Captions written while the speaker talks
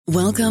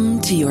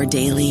Welcome to your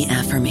daily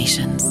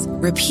affirmations.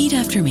 Repeat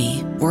after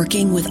me.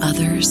 Working with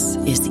others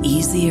is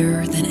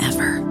easier than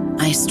ever.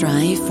 I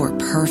strive for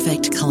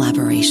perfect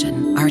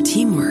collaboration. Our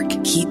teamwork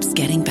keeps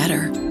getting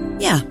better.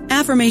 Yeah,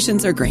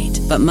 affirmations are great,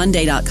 but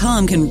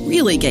Monday.com can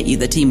really get you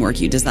the teamwork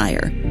you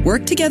desire.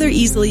 Work together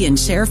easily and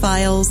share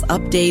files,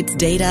 updates,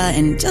 data,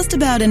 and just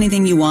about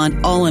anything you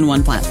want all in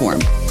one platform.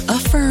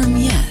 Affirm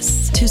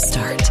yes to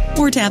start,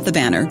 or tap the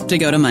banner to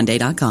go to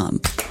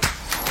Monday.com.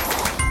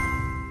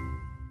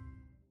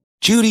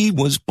 Judy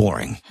was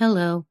boring.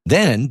 Hello.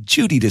 Then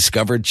Judy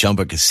discovered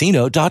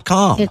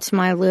ChumbaCasino.com. It's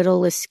my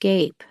little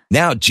escape.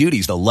 Now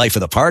Judy's the life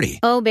of the party.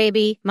 Oh,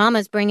 baby,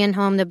 mama's bringing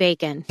home the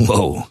bacon.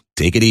 Whoa,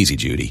 take it easy,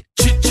 Judy.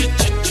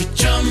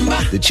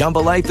 The Chumba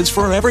life is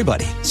for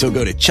everybody. So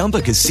go to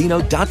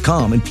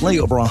ChumbaCasino.com and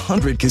play over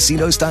 100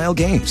 casino-style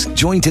games.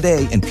 Join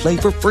today and play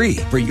for free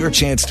for your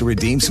chance to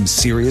redeem some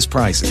serious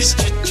prizes.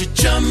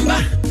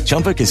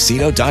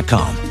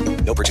 ChumbaCasino.com.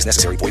 No purchase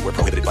necessary. Void where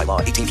prohibited by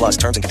law. 18 plus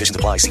terms and conditions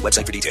apply. See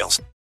website for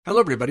details. Hello,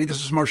 everybody.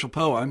 This is Marshall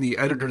Poe. I'm the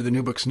editor of the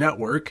New Books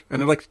Network,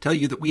 and I'd like to tell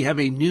you that we have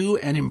a new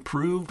and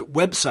improved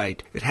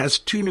website. It has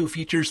 2 new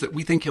features that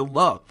we think you'll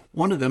love.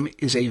 One of them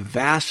is a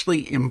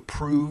vastly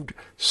improved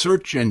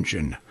search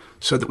engine,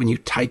 so that when you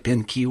type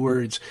in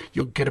keywords,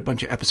 you'll get a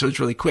bunch of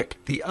episodes really quick.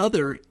 The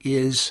other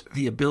is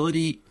the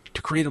ability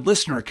to create a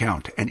listener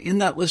account. And in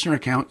that listener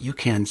account, you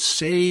can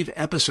save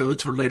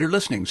episodes for later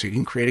listening. So you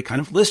can create a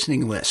kind of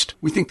listening list.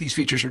 We think these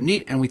features are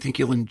neat and we think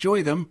you'll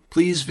enjoy them.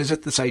 Please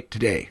visit the site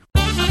today.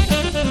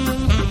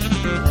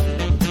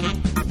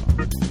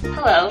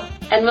 Hello,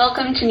 and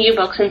welcome to New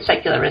Books in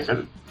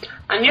Secularism.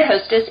 I'm your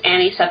hostess,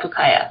 Annie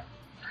Sepukaya.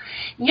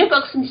 New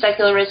Books in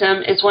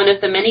Secularism is one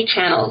of the many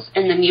channels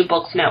in the New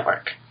Books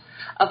Network,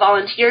 a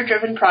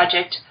volunteer-driven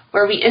project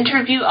where we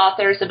interview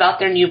authors about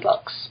their new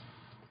books.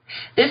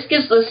 This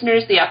gives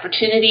listeners the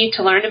opportunity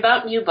to learn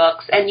about new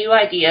books and new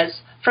ideas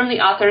from the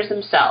authors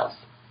themselves,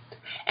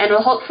 and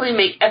will hopefully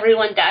make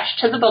everyone dash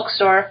to the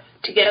bookstore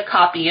to get a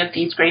copy of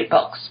these great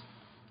books.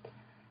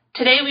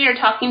 Today we are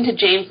talking to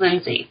James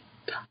Lindsay,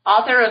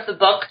 author of the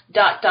book ...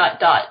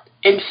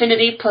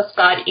 Infinity plus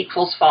God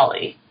equals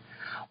Folly,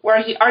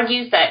 where he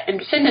argues that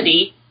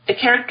infinity, a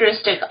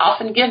characteristic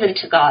often given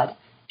to God,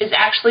 is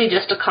actually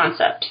just a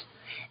concept,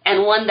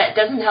 and one that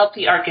doesn't help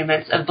the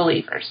arguments of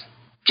believers.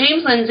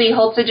 James Lindsay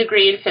holds a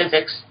degree in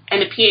physics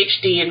and a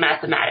PhD in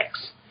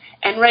mathematics,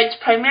 and writes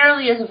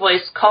primarily as a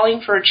voice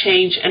calling for a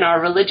change in our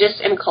religious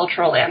and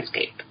cultural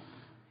landscape.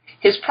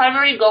 His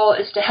primary goal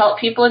is to help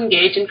people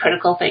engage in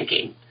critical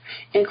thinking,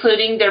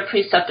 including their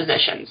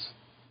presuppositions.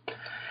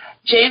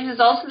 James is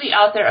also the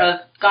author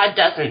of God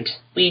Doesn't,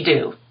 We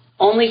Do.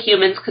 Only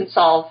Humans Can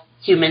Solve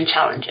Human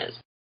Challenges.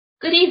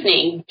 Good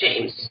evening,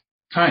 James.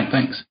 Hi,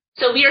 thanks.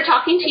 So we are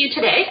talking to you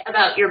today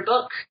about your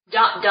book, ...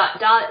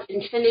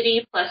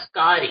 Infinity plus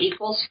God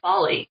equals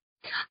Folly.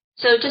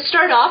 So to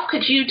start off,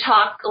 could you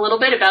talk a little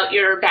bit about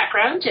your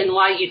background and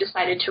why you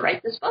decided to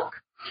write this book?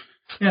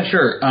 Yeah,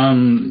 sure.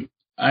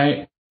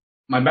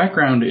 My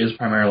background is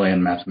primarily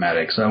in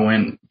mathematics. I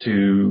went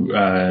to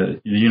the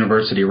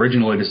university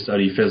originally to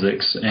study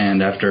physics,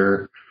 and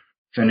after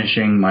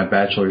finishing my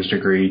bachelor's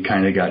degree,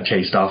 kind of got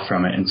chased off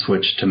from it and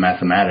switched to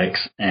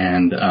mathematics.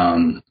 And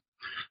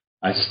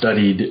I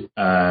studied,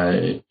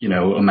 a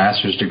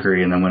master's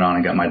degree and then went on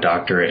and got my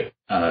doctorate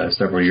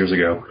several years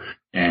ago.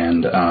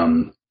 And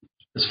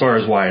as far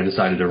as why I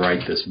decided to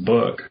write this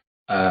book,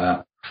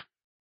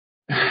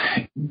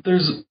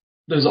 there's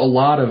a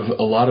lot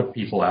of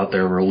people out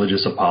there,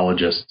 religious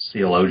apologists,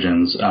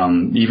 theologians.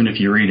 Even if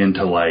you read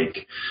into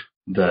like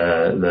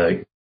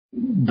the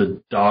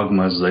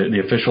dogmas,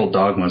 the official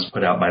dogmas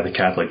put out by the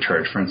Catholic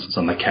Church, for instance,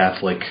 on the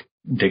Catholic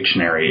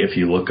dictionary, if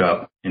you look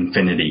up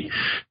infinity,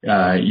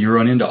 you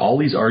run into all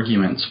these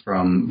arguments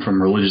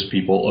from religious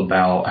people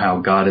about how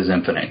God is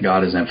infinite.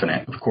 God is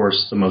infinite. Of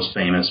course, the most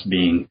famous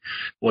being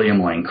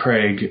William Lane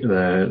Craig,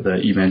 the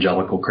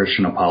evangelical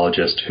Christian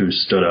apologist who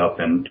stood up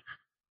and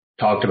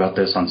talked about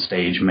this on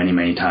stage many,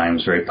 many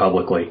times very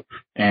publicly.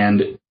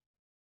 And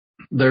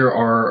there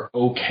are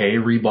okay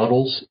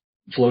rebuttals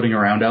floating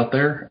around out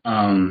there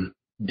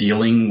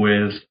dealing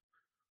with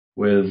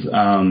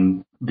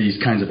these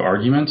kinds of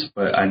arguments,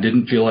 but I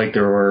didn't feel like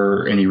there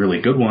were any really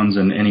good ones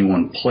in any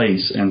one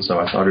place, and so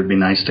I thought it'd be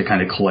nice to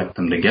kind of collect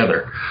them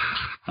together.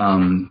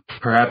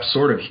 Perhaps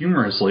sort of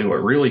humorously,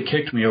 what really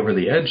kicked me over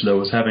the edge, though,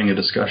 was having a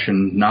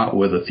discussion not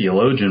with a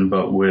theologian,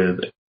 but with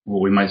what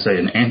we might say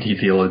an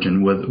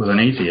anti-theologian, with an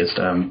atheist.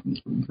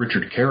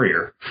 Richard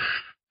Carrier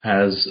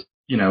has,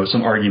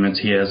 some arguments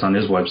he has on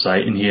his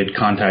website, and he had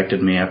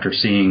contacted me after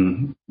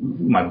seeing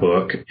my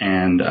book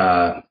and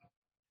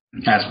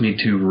asked me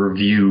to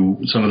review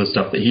some of the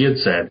stuff that he had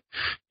said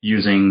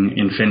using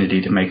infinity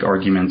to make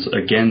arguments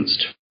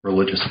against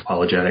religious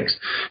apologetics.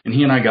 And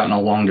he and I got in a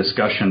long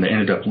discussion that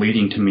ended up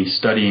leading to me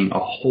studying a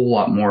whole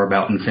lot more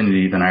about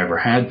infinity than I ever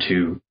had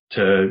to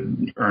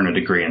earn a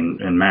degree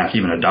in math,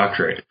 even a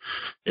doctorate.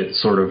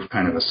 It's sort of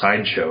kind of a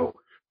sideshow.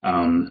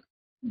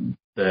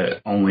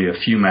 that only a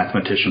few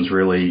mathematicians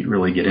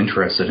really get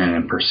interested in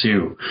and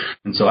pursue.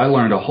 And so I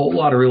learned a whole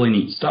lot of really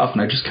neat stuff,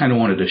 and I just kind of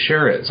wanted to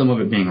share it, some of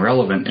it being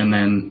relevant. And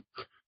then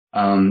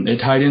it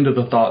tied into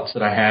the thoughts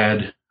that I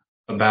had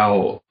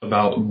about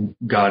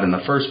God in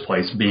the first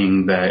place,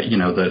 being that,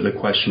 the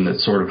question that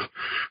sort of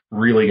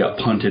really got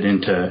punted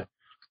into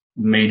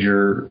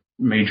major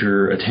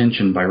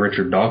attention by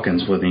Richard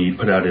Dawkins when he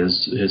put out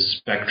his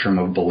spectrum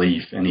of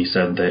belief, and he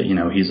said that,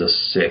 he's a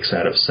 6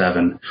 out of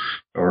 7,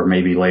 or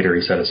maybe later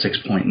he said a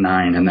 6.9,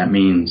 and that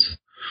means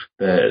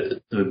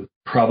that the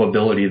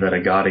probability that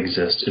a God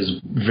exists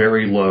is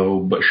very low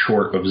but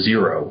short of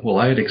 0. Well,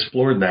 I had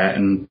explored that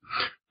and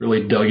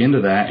really dug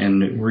into that,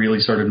 and it really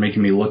started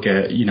making me look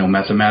at,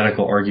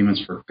 mathematical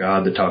arguments for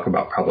God that talk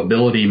about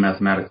probability,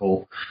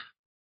 mathematical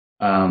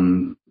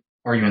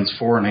arguments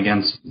for and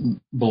against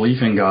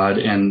belief in God,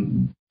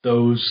 and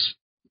those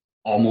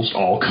almost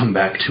all come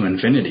back to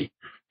infinity.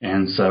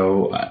 And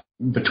so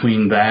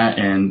between that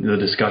and the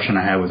discussion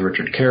I had with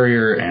Richard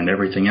Carrier and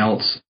everything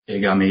else, it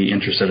got me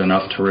interested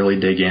enough to really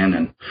dig in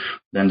and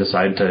then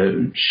decide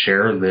to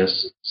share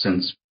this,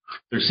 since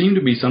there seemed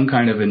to be some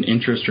kind of an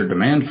interest or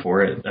demand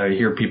for it. I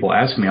hear people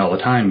ask me all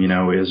the time,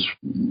 is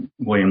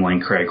William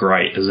Lane Craig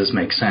right? Does this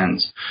make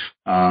sense?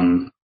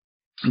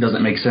 Does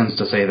it make sense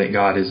to say that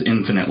God is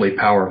infinitely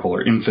powerful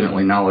or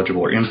infinitely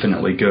knowledgeable or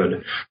infinitely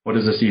good? What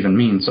does this even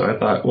mean? So I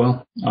thought,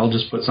 well, I'll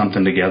just put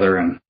something together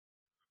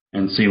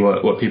and see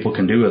what people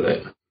can do with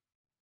it.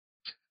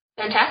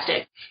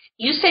 Fantastic.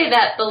 You say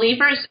that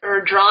believers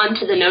are drawn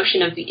to the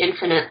notion of the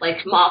infinite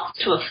like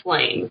moths to a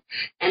flame,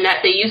 and that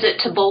they use it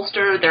to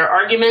bolster their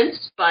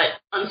arguments, but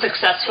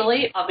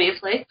unsuccessfully,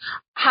 obviously.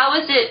 How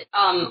is it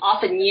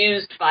often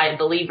used by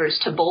believers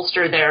to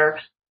bolster their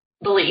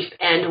belief,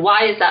 and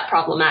why is that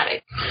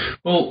problematic?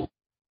 Well,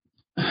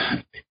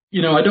 I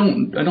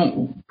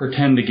don't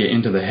pretend to get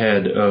into the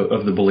head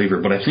of the believer,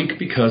 but I think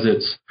because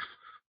it's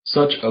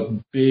such a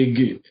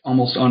big,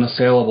 almost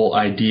unassailable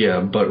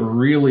idea, but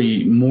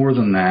really more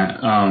than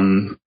that,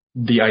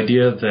 the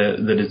idea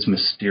that it's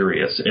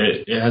mysterious.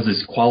 It has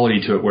this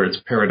quality to it where it's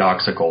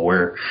paradoxical,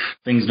 where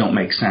things don't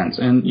make sense.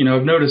 And,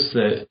 I've noticed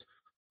that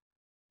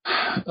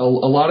a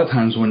lot of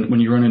times when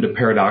you run into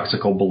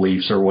paradoxical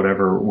beliefs or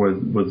whatever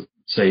with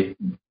say,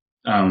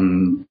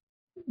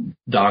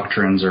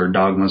 doctrines or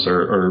dogmas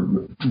or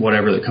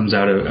whatever that comes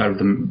out of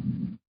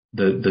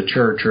the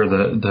church or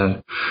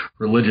the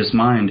religious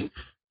mind,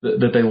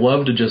 that they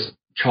love to just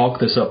chalk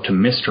this up to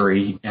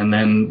mystery, and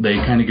then they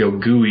kind of go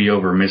gooey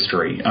over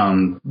mystery.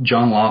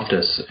 John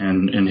Loftus,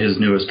 in his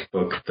newest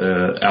book,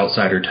 The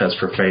Outsider Test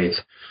for Faith,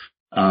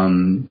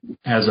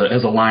 has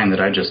a line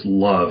that I just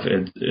love.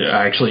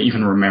 I actually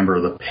even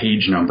remember the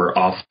page number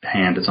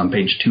offhand. It's on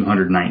page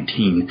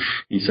 219.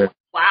 He said,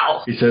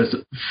 "Wow." He says,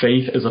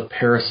 "Faith is a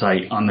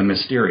parasite on the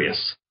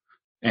mysterious,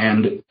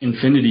 and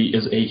infinity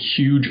is a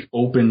huge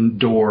open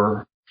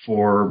door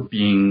for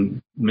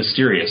being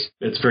mysterious.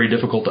 It's very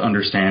difficult to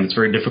understand. It's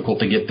very difficult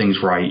to get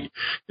things right.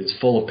 It's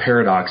full of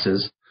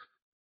paradoxes.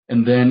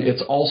 And then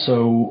it's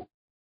also,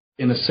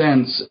 in a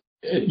sense,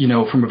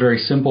 from a very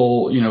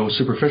simple,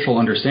 superficial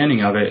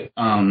understanding of it,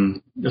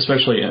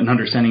 especially an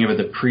understanding of it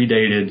that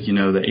predated,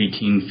 the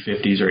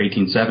 1850s or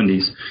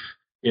 1870s,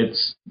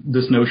 it's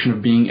this notion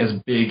of being as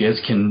big as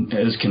can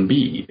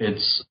be.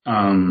 It's,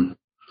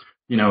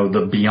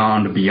 the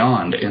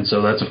beyond. And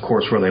so that's, of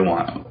course, where they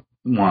want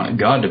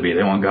God to be.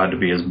 They want God to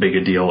be as big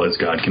a deal as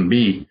God can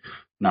be,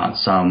 not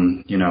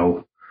some,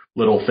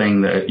 little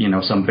thing that,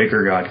 some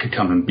bigger God could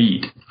come and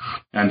beat.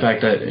 And in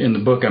fact, in the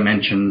book I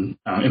mentioned,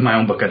 in my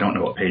own book, I don't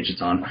know what page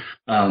it's on,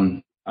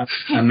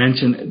 I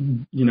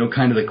mentioned,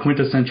 kind of the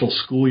quintessential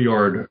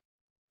schoolyard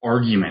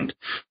argument.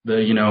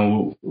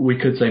 We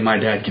could say my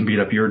dad can beat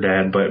up your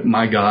dad, but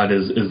my God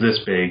is this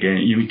big,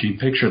 and you can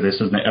picture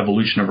this as an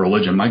evolution of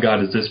religion. My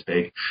God is this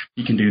big,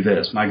 he can do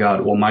this. My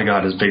God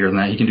is bigger than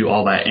that, he can do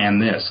all that and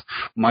this.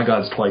 My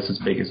God's twice as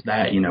big as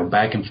that,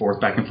 back and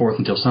forth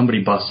until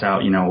somebody busts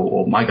out,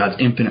 well, my God's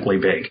infinitely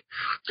big.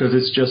 Because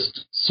it's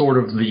just sort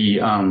of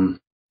it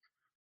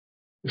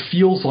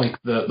feels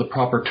like the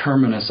proper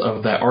terminus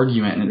of that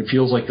argument, and it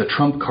feels like the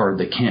trump card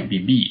that can't be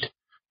beat.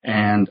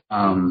 And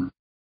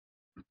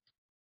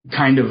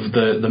kind of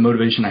the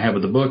motivation I have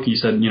with the book, you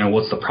said,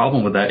 what's the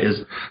problem with that,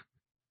 is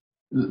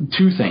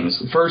two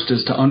things. First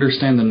is to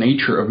understand the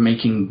nature of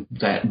making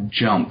that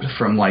jump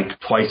from like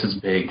twice as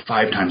big,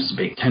 5 times as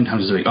big, 10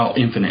 times as big,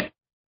 infinite.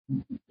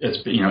 It's,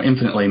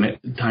 infinitely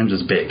times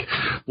as big.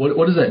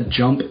 What does that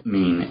jump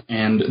mean?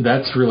 And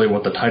that's really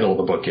what the title of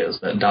the book is,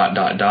 that ...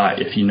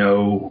 If you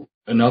know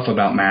enough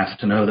about math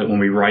to know that when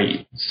we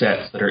write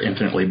sets that are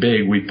infinitely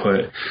big, we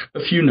put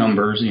a few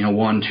numbers,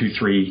 1, 2,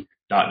 3, ...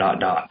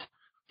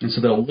 And so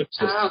the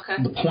ellipsis,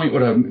 the point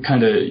what I'm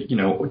kind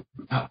of,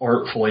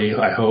 artfully,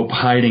 I hope,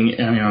 hiding,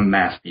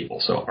 math people,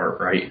 so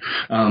art, right?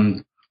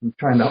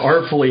 Trying to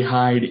artfully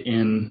hide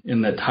in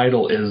the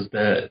title is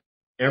that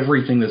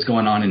everything that's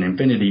going on in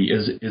infinity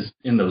is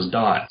in those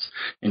dots,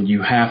 and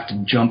you have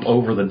to jump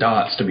over the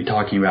dots to be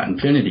talking about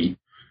infinity.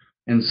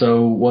 And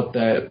so what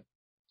that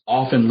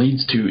often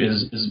leads to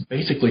is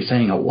basically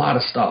saying a lot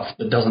of stuff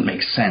that doesn't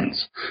make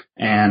sense.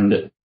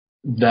 And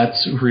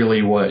that's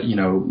really what,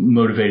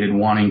 motivated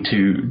wanting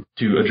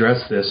to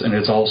address this. And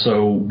it's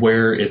also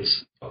where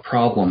it's a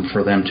problem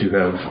for them to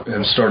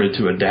have started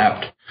to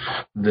adapt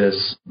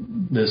this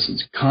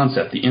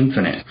concept, the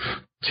infinite,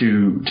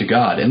 to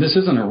God. And this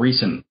isn't a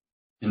recent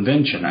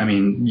invention. I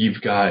mean,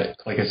 you've got,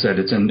 like I said,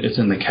 it's in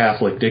the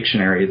Catholic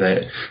dictionary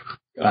that,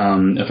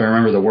 if I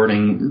remember the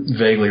wording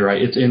vaguely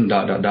right, it's in ...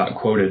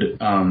 quoted.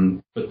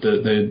 But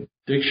the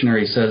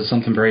dictionary says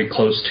something very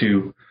close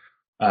to,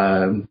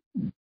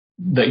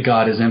 that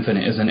God is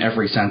infinite is in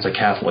every sense a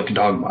Catholic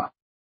dogma.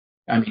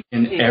 I mean,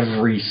 in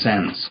every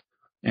sense.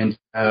 And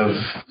have,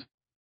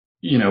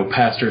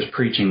 pastors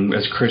preaching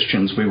as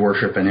Christians, we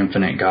worship an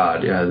infinite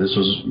God. There's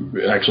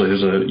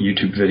a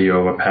YouTube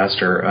video of a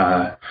pastor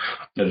at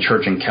a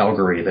church in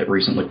Calgary that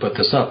recently put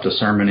this up. The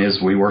sermon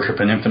is, we worship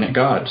an infinite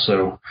God.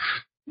 So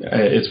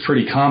it's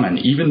pretty common.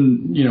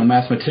 Even,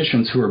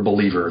 mathematicians who are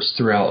believers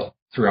throughout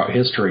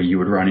history, you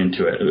would run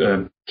into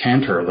it.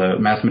 Cantor, the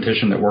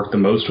mathematician that worked the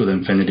most with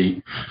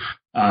infinity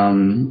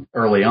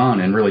early on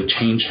and really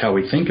changed how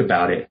we think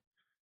about it,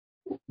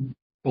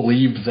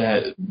 believed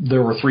that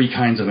there were three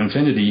kinds of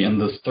infinity,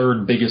 and the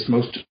third biggest,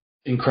 most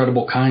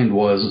incredible kind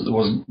was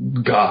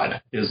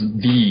God is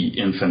the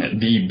infinite,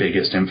 the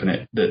biggest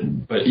infinite.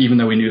 But even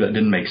though we knew that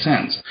didn't make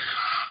sense,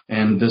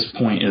 and this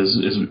point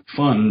is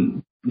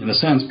fun in a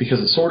sense because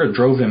it sort of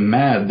drove him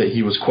mad that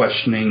he was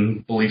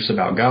questioning beliefs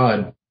about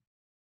God,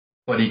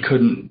 but he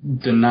couldn't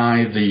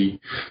deny the,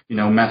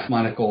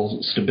 mathematical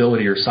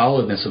stability or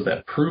solidness of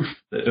that proof,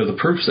 or the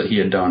proofs that he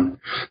had done.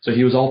 So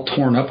he was all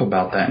torn up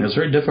about that, and it was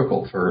very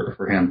difficult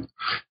for him.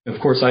 Of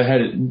course, I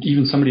had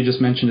even somebody just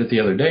mentioned it the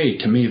other day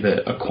to me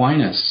that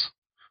Aquinas,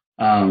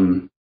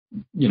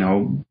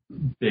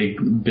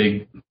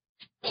 big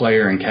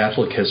player in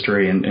Catholic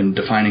history and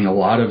defining a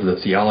lot of the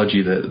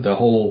theology that the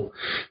whole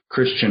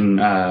Christian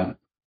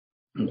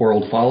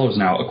world follows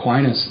now.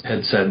 Aquinas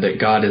had said that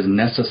God is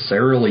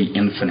necessarily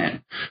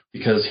infinite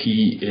because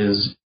he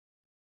is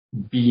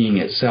being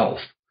itself.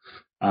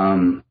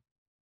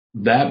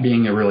 That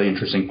being a really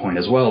interesting point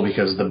as well,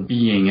 because the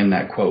being in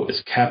that quote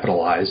is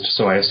capitalized,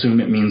 so I assume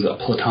it means a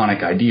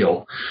Platonic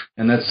ideal,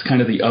 and that's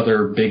kind of the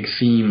other big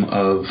theme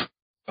of ...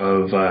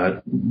 is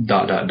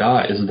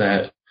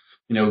that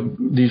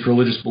these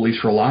religious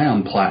beliefs rely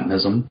on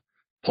Platonism.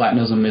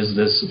 Platonism is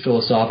this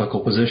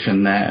philosophical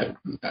position that,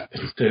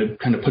 to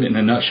kind of put it in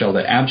a nutshell,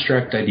 that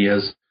abstract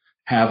ideas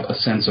have a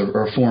sense of,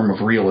 or a form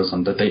of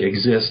realism, that they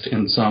exist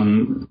in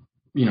some,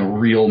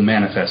 real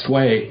manifest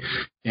way.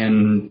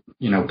 And,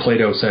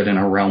 Plato said in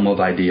a realm of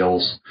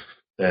ideals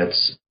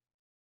that's,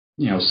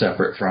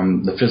 separate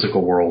from the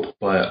physical world.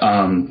 But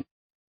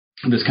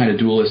this kind of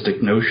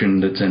dualistic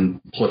notion that's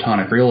in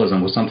Platonic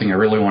realism was something I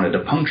really wanted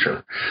to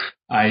puncture.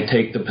 I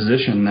take the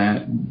position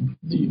that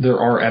there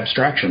are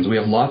abstractions. We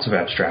have lots of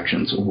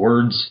abstractions.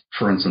 Words,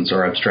 for instance,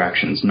 are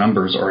abstractions.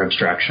 Numbers are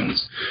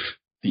abstractions.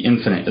 The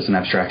infinite is an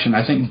abstraction.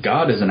 I think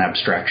God is an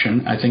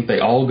abstraction. I think they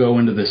all go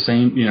into the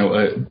same,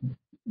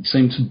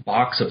 same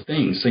box of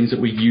things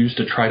that we use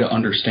to try to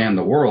understand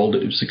the world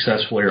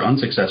successfully or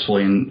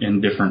unsuccessfully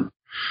in different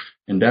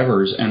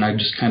endeavors. And I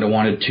just kind of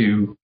wanted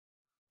to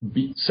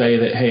say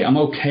that, hey, I'm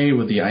okay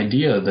with the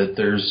idea that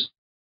there's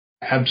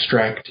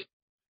abstract,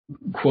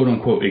 quote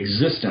unquote,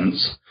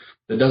 existence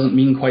that doesn't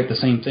mean quite the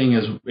same thing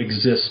as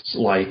exists,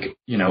 like,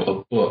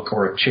 a book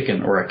or a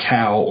chicken or a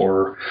cow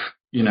or,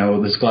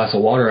 this glass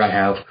of water I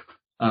have,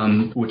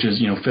 which is,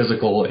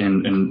 physical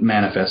and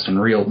manifest and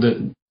real.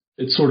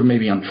 It's sort of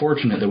maybe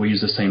unfortunate that we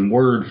use the same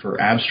word for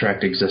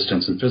abstract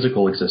existence and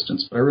physical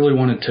existence, but I really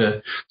wanted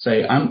to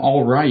say I'm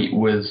all right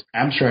with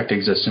abstract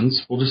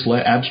existence. We'll just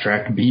let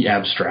abstract be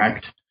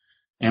abstract,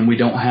 and we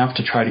don't have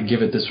to try to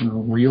give it this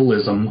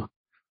realism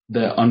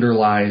that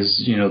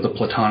underlies, the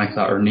Platonic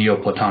thought or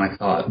Neoplatonic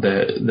thought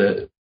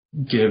that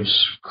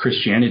gives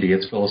Christianity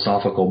its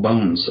philosophical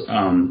bones,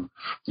 and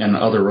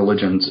other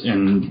religions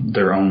in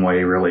their own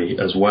way, really,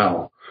 as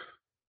well.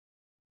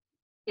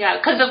 Yeah,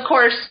 because of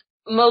course,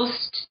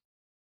 most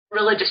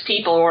religious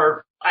people,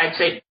 or I'd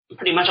say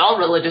pretty much all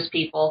religious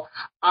people,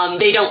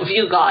 they don't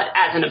view God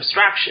as an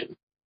abstraction.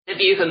 They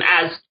view him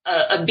as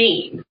a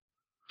being.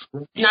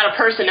 Not a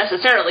person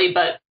necessarily,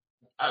 but,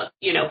 a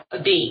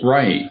being.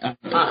 Right.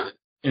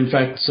 In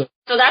fact, so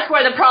that's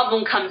where the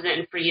problem comes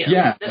in for you.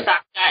 Yeah. The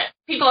fact that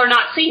people are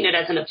not seeing it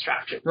as an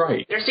abstraction.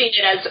 Right. They're seeing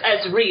it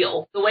as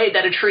real, the way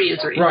that a tree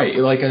is real. Right.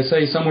 Like I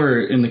say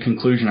somewhere in the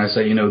conclusion, I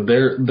say,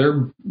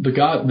 they're the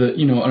God,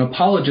 an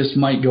apologist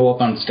might go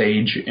up on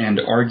stage and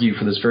argue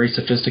for this very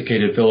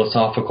sophisticated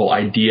philosophical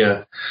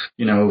idea,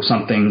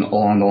 something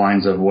along the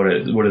lines of what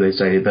do they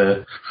say?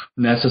 The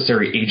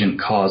necessary agent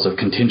cause of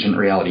contingent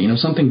reality,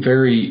 something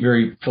very,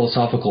 very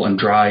philosophical and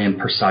dry and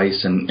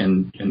precise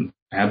and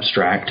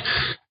abstract.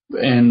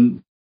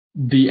 And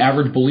the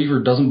average believer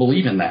doesn't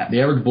believe in that.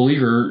 The average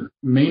believer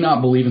may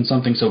not believe in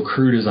something so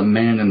crude as a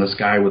man in the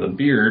sky with a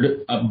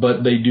beard,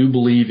 but they do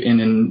believe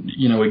in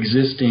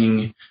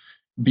existing,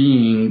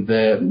 being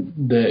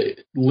that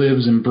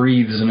lives and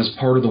breathes and is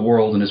part of the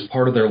world and is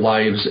part of their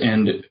lives,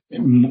 and,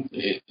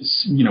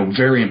 you know,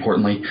 very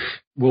importantly,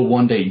 will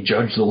one day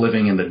judge the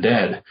living and the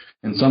dead.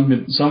 And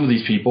some of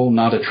these people,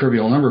 not a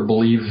trivial number,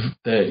 believe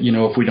that, you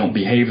know, if we don't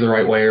behave the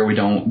right way or we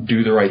don't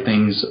do the right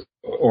things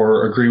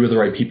or agree with the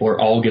right people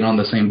or all get on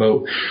the same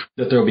boat,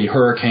 that there'll be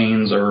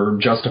hurricanes or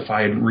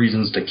justified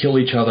reasons to kill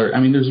each other. I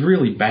mean, there's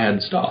really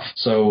bad stuff.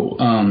 So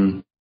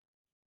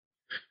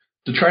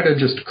to try to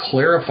just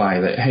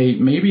clarify that, hey,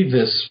 maybe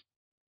this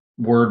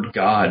word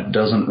God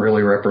doesn't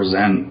really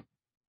represent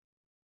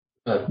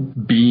a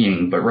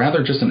being, but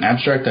rather just an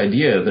abstract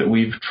idea that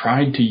we've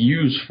tried to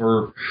use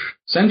for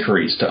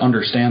centuries to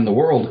understand the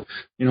world.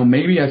 You know,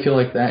 maybe I feel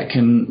like that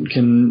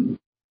can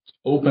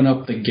open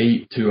up the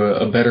gate to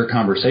a better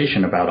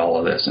conversation about all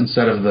of this,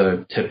 instead of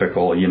the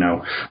typical, you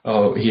know,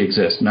 oh, he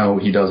exists, no,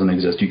 he doesn't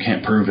exist, you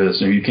can't prove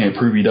this, or you can't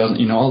prove he doesn't,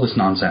 you know, all this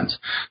nonsense.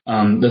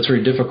 That's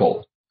very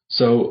difficult.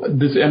 So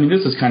this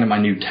is kind of my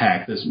new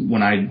tack. This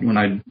when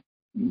I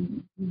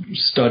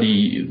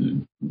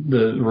study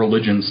the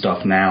religion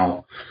stuff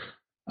now,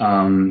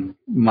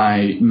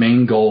 my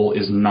main goal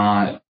is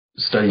not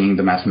studying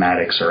the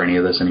mathematics or any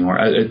of this anymore.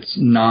 It's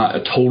not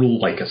a total,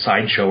 like, a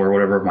sideshow or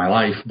whatever of my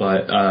life,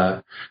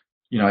 but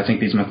you know, I think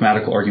these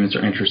mathematical arguments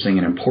are interesting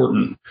and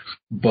important.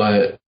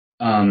 But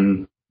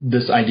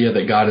this idea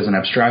that God is an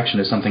abstraction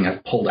is something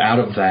I've pulled out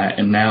of that,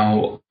 and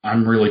now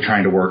I'm really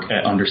trying to work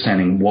at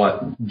understanding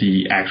what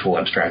the actual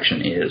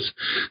abstraction is.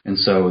 And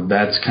so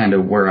that's kind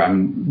of where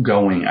I'm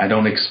going. I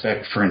don't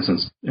expect, for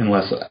instance,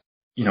 unless,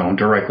 you know, I'm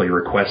directly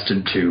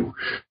requested to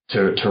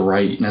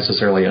write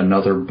necessarily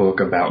another book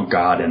about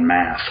God and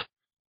math.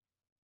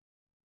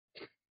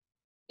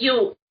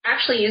 You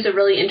actually use a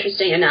really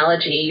interesting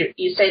analogy.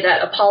 You say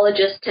that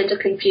apologists tend to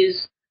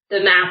confuse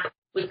the map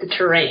with the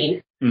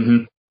terrain.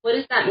 Mm-hmm. What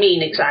does that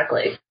mean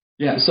exactly?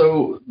 Yeah,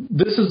 so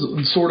this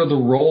is sort of the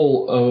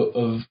role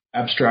of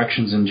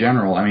abstractions in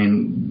general. I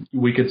mean,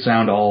 we could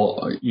sound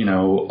all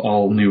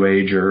New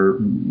Age or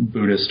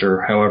Buddhist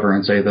or however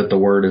and say that the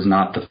word is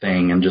not the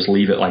thing and just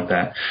leave it like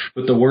that.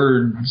 But the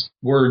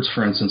words,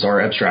 for instance,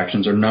 are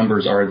abstractions, or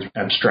numbers are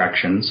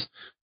abstractions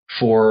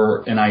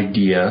for an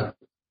idea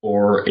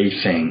or a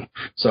thing.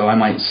 So I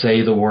might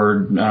say the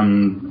word,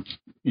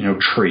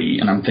 tree,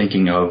 and I'm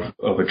thinking of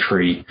a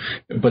tree,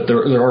 but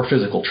there are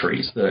physical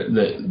trees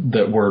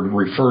that word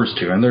refers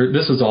to, and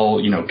this is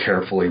all, you know,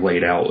 carefully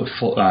laid out.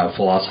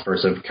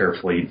 Philosophers have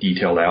carefully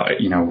detailed out,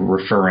 you know,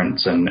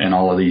 reference and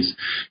all of these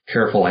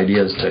careful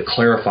ideas to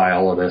clarify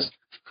all of this.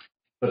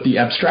 But the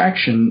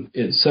abstraction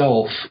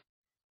itself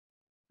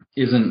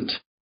isn't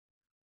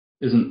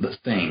the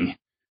thing,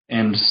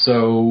 and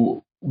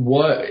so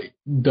what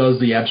does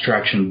the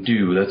abstraction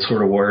do? That's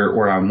sort of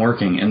where I'm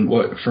working. And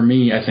what, for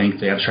me, I think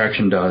the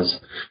abstraction does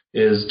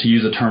is, to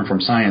use a term from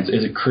science,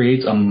 is it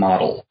creates a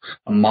model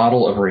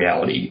of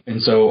reality.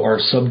 And so our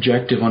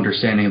subjective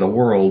understanding of the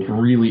world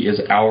really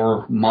is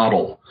our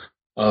model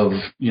of,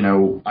 you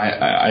know,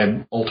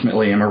 I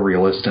ultimately am a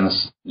realist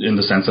in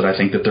the sense that I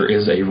think that there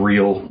is a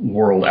real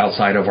world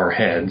outside of our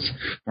heads.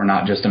 We're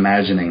not just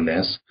imagining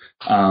this.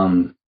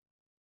 And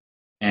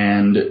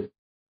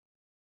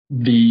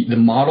the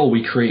model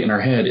we create in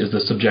our head is the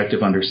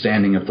subjective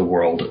understanding of the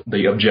world,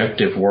 the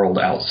objective world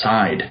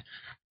outside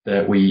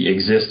that we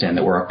exist in,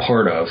 that we're a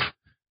part of.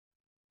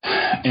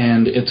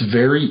 And it's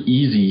very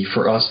easy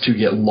for us to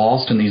get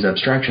lost in these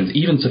abstractions.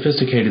 Even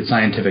sophisticated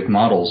scientific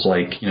models,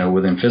 like, you know,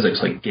 within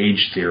physics, like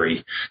gauge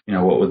theory, you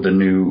know, what with the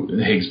new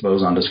Higgs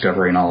boson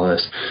discovery and all of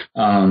this,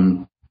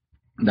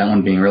 that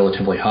one being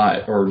relatively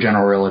hot, or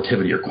general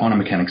relativity or quantum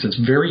mechanics, it's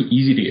very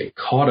easy to get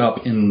caught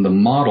up in the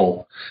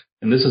model.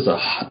 And this is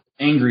a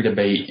angry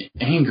debate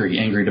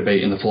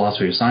in the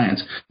philosophy of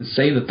science, to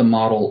say that the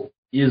model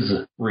is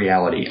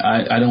reality.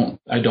 I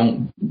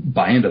don't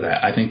buy into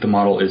that. I think the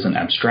model is an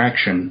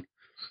abstraction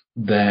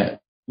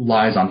that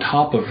lies on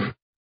top of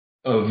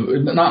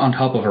not on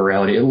top of a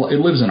reality. It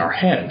lives in our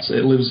heads.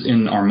 It lives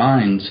in our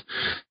minds,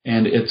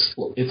 and it's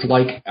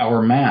like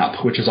our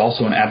map, which is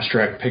also an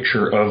abstract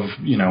picture of,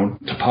 you know,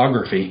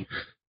 topography.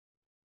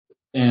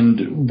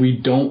 And we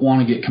don't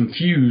want to get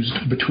confused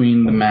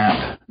between the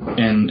map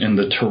and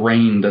the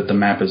terrain that the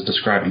map is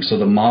describing. So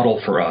the model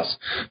for us,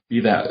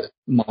 be that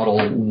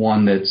model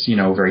one that's, you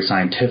know, very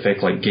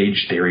scientific, like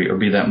gauge theory, or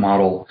be that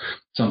model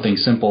something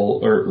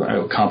simple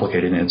or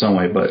complicated in its own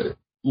way, but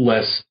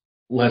less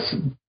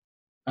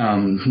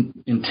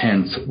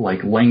intense,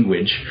 like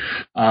language,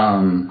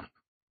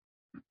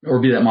 or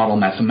be that model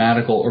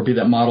mathematical, or be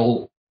that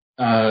model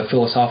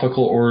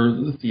philosophical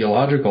or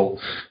theological.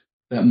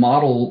 That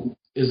model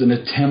is an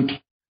attempt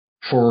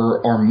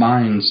for our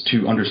minds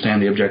to understand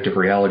the objective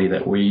reality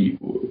that we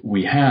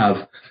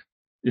have,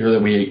 or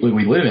that we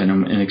live in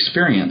and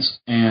experience.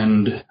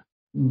 And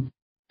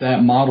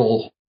that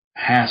model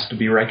has to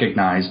be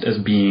recognized as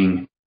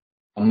being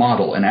a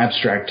model, an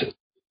abstract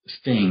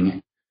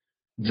thing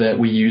that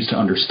we use to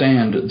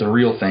understand the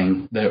real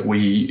thing that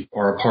we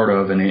are a part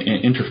of and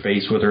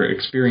interface with or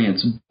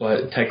experience,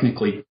 but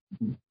technically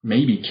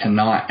maybe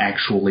cannot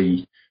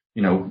actually,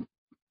 you know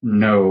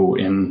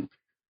in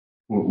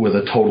with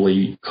a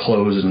totally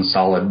closed and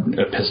solid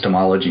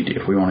epistemology,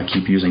 if we want to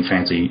keep using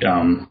fancy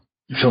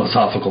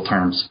philosophical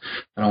terms.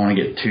 I don't want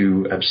to get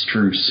too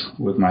abstruse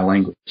with my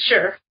language.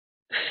 Sure.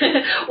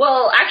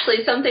 Well,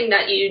 actually, something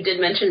that you did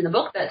mention in the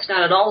book that's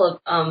not at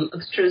all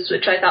abstruse,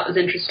 which I thought was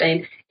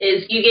interesting,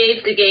 is you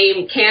gave the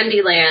game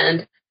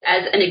Candyland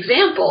as an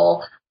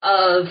example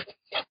of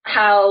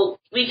how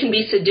we can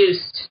be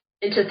seduced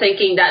into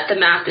thinking that the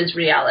map is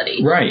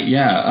reality. Right,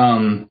 yeah.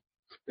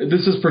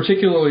 This is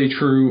particularly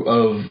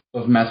true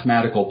of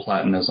mathematical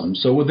Platonism.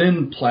 So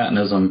within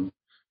Platonism,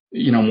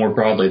 more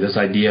broadly, this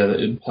idea,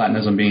 that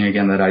Platonism being,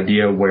 again, that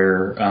idea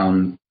where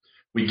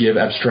we give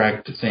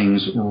abstract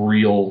things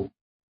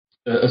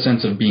a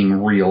sense of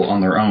being real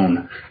on their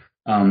own.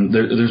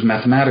 There's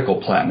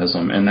mathematical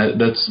Platonism, and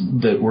that's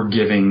we're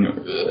giving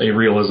a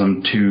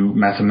realism to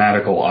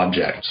mathematical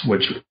objects,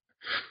 which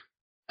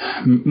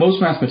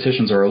most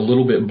mathematicians are a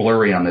little bit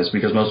blurry on this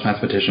because most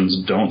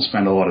mathematicians don't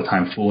spend a lot of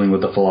time fooling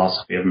with the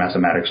philosophy of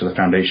mathematics or the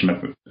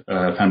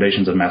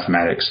foundations of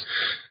mathematics.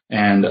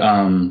 And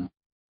a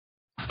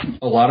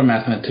lot of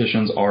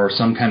mathematicians are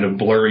some kind of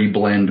blurry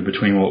blend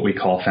between what we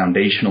call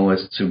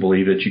foundationalists, who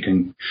believe that you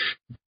can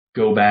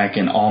go back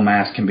and all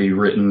math can be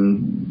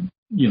written,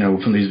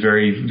 from these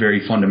very,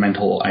 very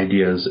fundamental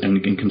ideas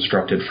and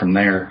constructed from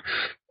there.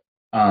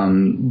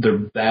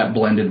 That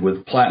blended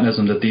with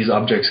Platonism, that these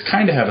objects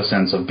kind of have a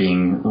sense of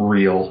being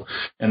real.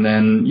 And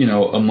then,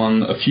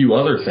 among a few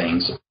other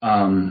things,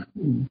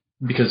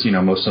 because,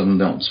 most of them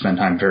don't spend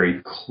time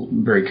very,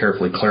 very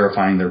carefully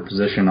clarifying their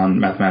position on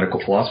mathematical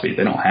philosophy.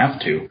 They don't have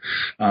to.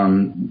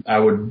 I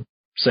would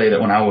say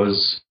that when I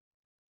was,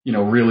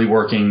 really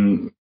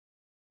working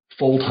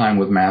full-time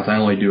with math, I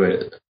only do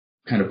it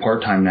kind of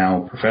part-time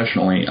now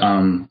professionally,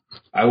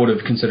 I would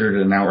have considered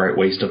it an outright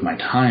waste of my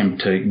time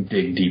to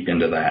dig deep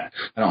into that.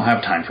 I don't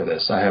have time for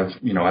this. I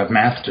have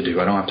math to do.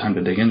 I don't have time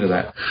to dig into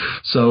that.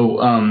 So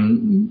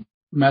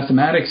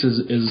mathematics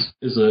is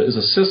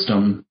a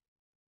system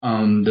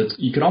that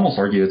you could almost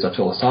argue it's a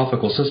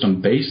philosophical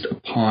system based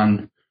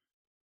upon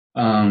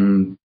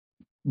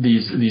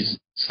these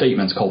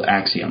statements called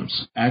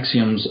axioms.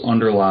 Axioms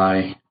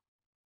underlie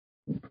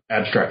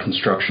abstract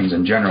constructions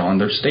in general,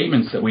 and they're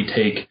statements that we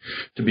take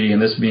to be,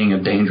 and this being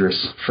a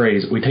dangerous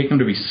phrase, we take them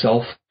to be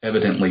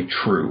self-evidently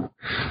true.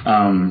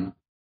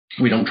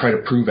 We don't try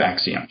to prove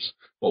axioms.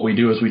 What we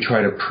do is we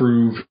try to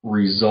prove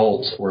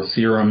results or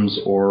theorems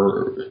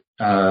or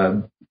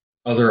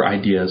other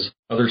ideas,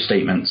 other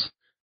statements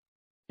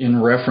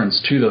in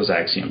reference to those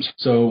axioms.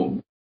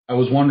 So I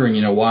was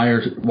wondering, why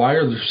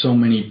are there so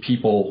many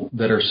people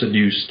that are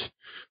seduced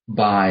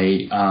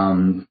by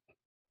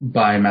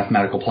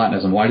mathematical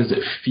Platonism? Why does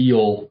it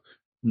feel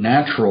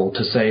natural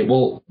to say,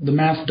 well, the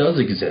math does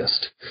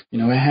exist? It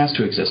has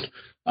to exist.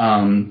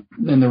 And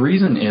the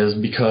reason is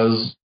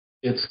because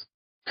it's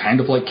kind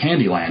of like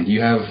Candyland.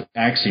 You have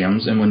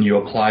axioms, and when you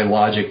apply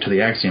logic to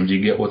the axioms,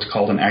 you get what's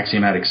called an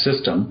axiomatic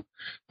system.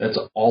 That's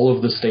all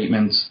of the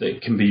statements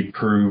that can be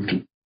proved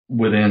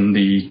within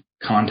the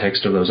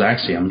context of those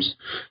axioms.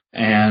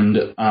 And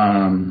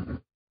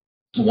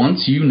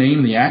once you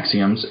name the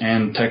axioms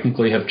and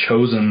technically have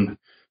chosen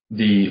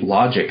the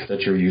logic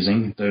that you're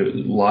using, the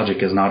logic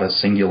is not a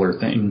singular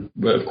thing.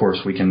 But of course,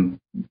 we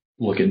can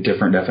look at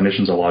different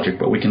definitions of logic,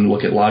 but we can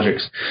look at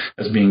logics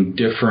as being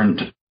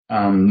different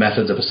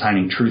methods of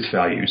assigning truth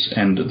values.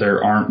 And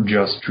there aren't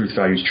just truth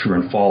values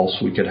true and false.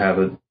 We could have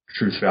a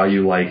truth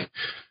value like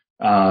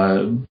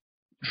 50%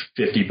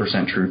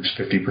 truth,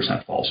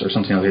 50% false, or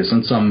something like this.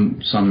 And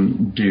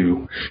some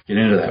do get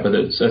into that, but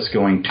that's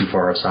going too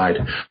far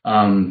aside.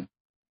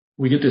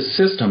 We get this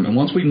system, and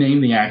once we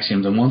name the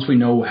axioms, and once we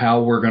know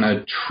how we're going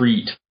to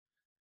treat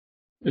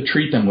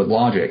them with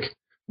logic,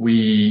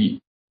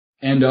 we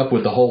end up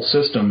with the whole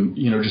system,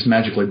 just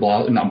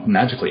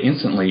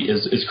instantly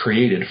is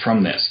created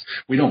from this.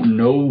 We don't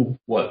know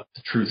what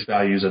the truth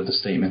values of the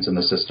statements in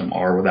the system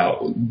are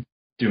without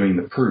doing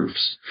the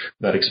proofs,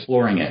 without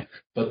exploring it.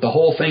 But the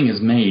whole thing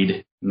is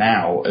made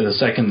now, the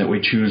second that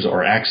we choose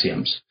our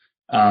axioms.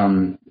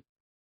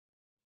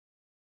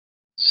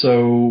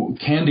 So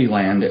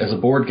Candyland, as a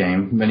board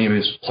game, many of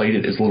us played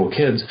it as little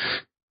kids,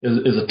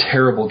 is a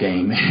terrible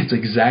game. It's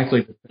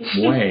exactly the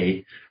same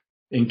way.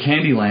 In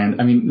Candyland,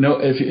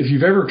 if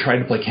you've ever tried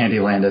to play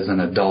Candyland as an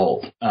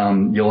adult,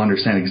 you'll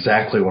understand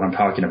exactly what I'm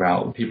talking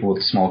about. People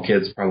with small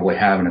kids probably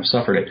have and have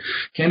suffered it.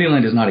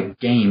 Candyland is not a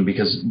game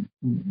because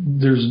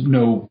there's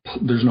no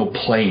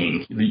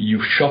playing.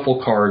 You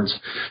shuffle cards,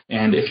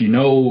 and if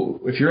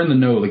you're in the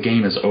know, the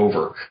game is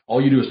over.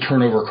 All you do is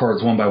turn over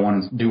cards one by one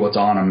and do what's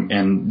on them,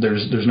 and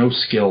there's no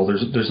skill.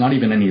 There's not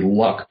even any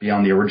luck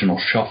beyond the original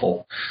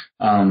shuffle.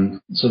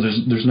 So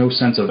there's no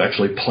sense of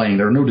actually playing.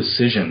 There are no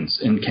decisions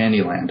in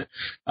Candyland.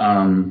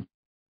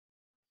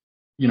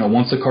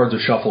 Once the cards are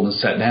shuffled and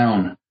set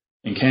down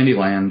in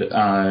Candyland,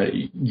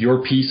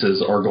 your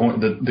pieces are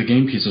the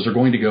game pieces are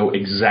going to go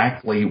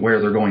exactly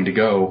where they're going to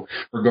go,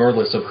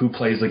 regardless of who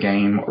plays the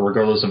game, or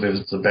regardless of if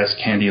it's the best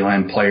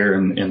Candyland player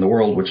in the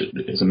world, which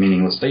is a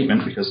meaningless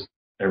statement because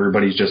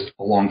everybody's just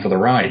along for the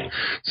ride.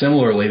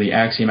 Similarly, the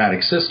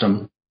axiomatic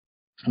system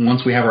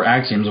once we have our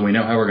axioms and we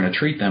know how we're going to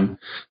treat them,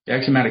 the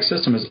axiomatic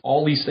system is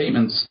all these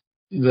statements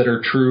that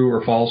are true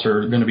or false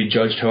or going to be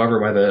judged however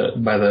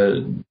by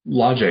the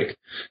logic.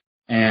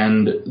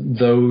 And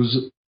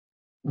those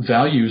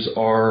values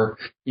are,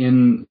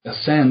 in a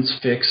sense,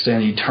 fixed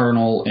and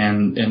eternal,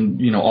 and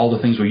all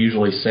the things we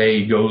usually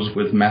say goes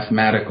with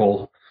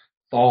mathematical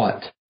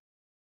thought,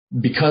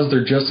 because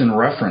they're just in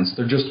reference.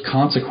 They're just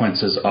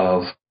consequences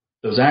of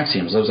those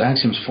axioms. Those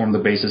axioms form the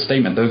basis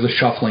statement. They're the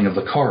shuffling of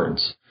the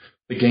cards.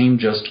 The game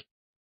just,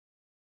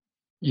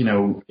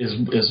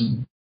 is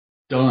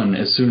done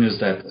as soon as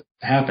that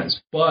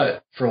happens.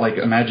 But for, like,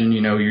 imagine,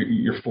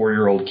 your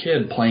 4-year-old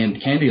kid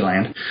playing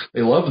Candyland.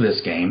 They love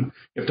this game.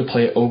 You have to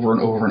play it over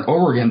and over and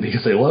over again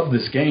because they love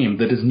this game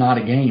that is not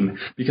a game.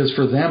 Because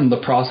for them,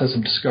 the process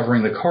of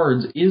discovering the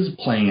cards is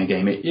playing a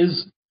game. It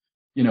is,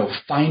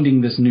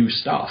 finding this new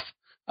stuff.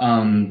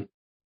 Well,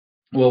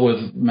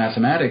 with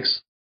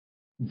mathematics,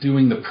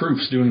 doing the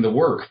proofs, doing the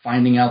work,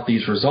 finding out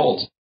these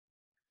results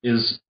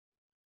is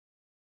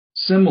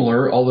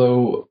similar,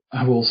 although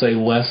I will say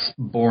less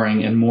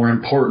boring and more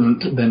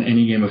important than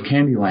any game of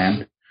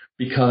Candyland,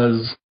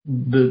 because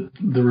the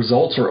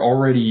results are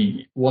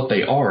already what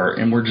they are,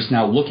 and we're just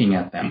now looking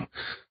at them.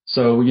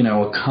 So,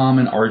 a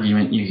common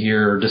argument you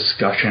hear,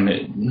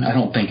 discussion, I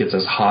don't think it's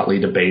as hotly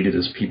debated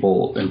as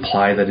people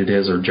imply that it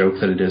is or joke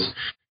that it is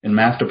in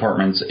math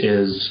departments,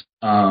 is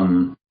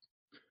do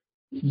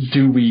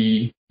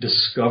we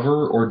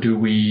discover or do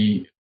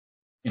we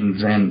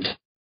invent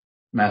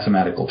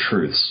mathematical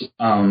truths?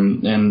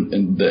 And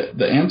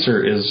the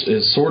answer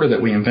is sort of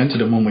that we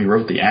invented them when we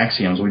wrote the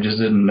axioms. We just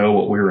didn't know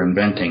what we were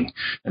inventing.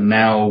 And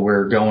now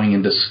we're going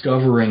and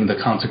discovering the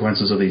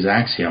consequences of these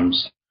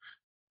axioms.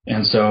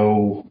 And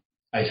so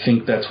I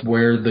think that's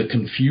where the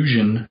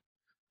confusion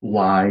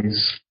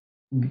lies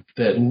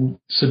that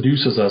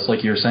seduces us,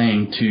 like you're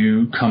saying,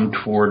 to come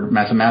toward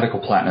mathematical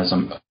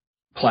Platonism.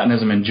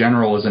 Platonism in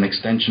general is an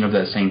extension of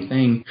that same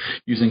thing,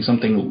 using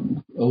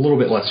something a little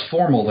bit less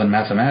formal than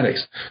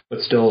mathematics, but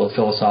still a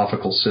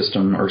philosophical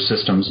system or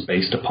systems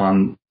based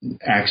upon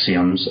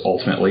axioms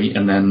ultimately,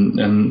 and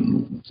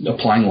then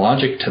applying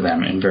logic to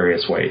them in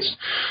various ways.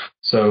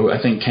 So I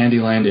think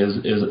Candyland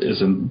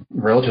is a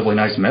relatively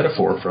nice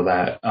metaphor for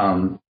that.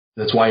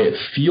 That's why it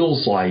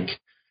feels like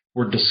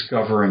we're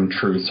discovering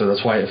truth. So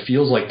that's why it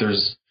feels like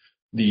there's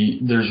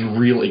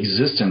real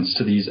existence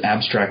to these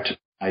abstract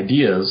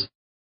ideas,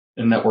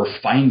 and that we're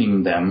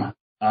finding them,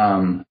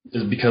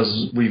 is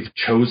because we've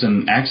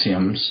chosen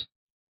axioms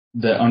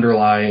that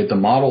underlie the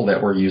model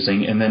that we're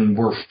using, and then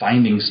we're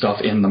finding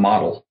stuff in the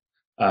model.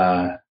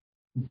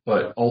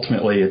 But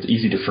ultimately, it's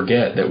easy to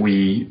forget that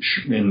we,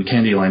 in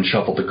Candyland,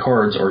 shuffled the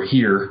cards, or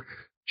here,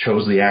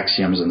 chose the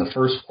axioms in the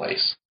first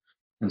place.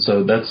 And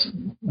so that's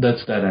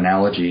that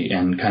analogy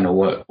and kind of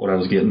what I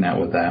was getting at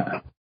with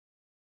that.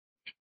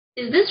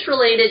 Is this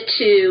related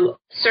to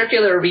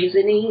circular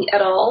reasoning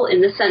at all,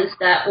 in the sense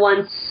that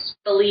once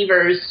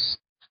believers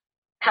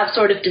have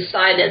sort of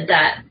decided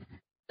that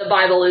the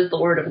Bible is the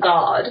Word of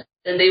God,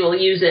 then they will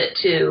use it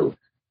to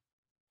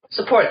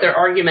support their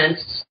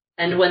arguments,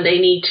 and when they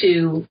need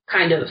to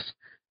kind of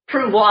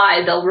prove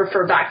why, they'll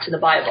refer back to the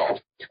Bible?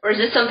 Or is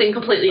this something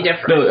completely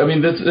different? No, I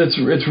mean,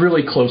 it's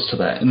really close to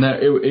that, and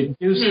that it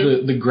gives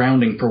the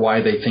grounding for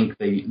why they think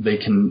they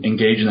can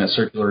engage in that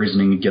circular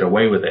reasoning and get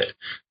away with it.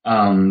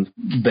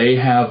 They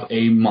have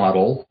a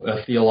model,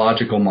 a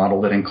theological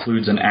model that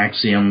includes an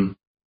axiom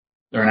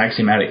or an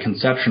axiomatic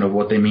conception of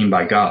what they mean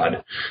by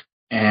God,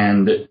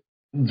 and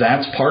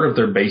that's part of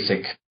their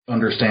basic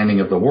understanding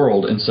of the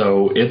world. And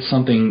so it's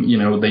something,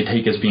 they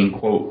take as being,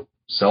 quote,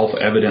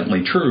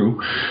 self-evidently true,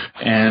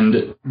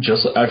 and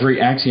just every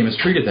axiom is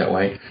treated that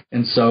way.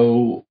 And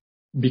so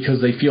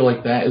because they feel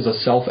like that is a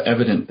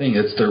self-evident thing,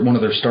 it's one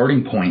of their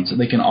starting points, and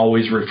they can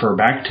always refer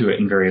back to it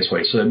in various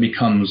ways. So it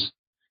becomes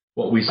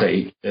what we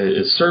say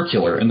is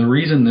circular. And the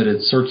reason that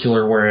it's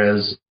circular,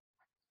 whereas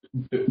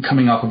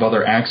coming off of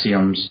other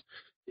axioms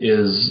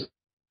is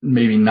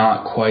maybe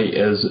not quite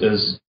as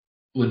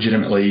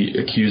legitimately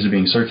accused of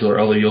being circular,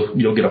 although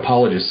you'll get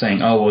apologists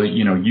saying, oh, well,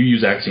 you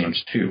use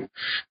axioms too,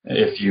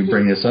 if you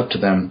bring this up to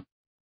them.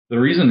 The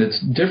reason it's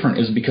different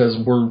is because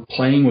we're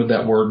playing with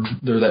that word,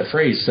 that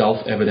phrase,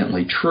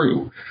 self-evidently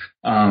true.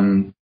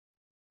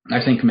 I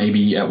think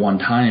maybe at one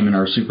time in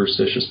our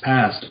superstitious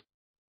past,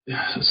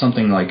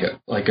 something like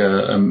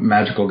a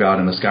magical god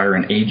in the sky, or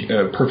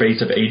a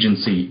pervasive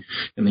agency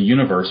in the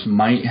universe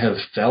might have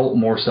felt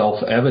more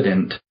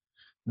self-evident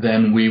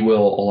than we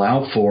will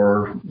allow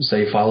for,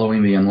 say,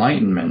 following the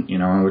Enlightenment,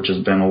 which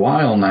has been a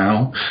while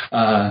now.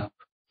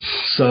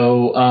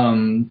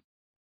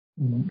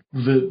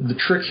 The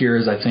trick here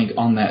is, I think,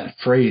 on that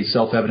phrase,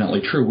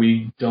 self-evidently true,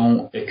 we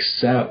don't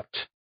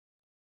accept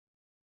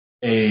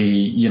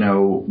a,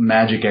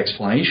 magic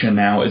explanation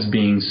now as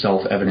being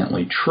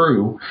self-evidently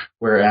true,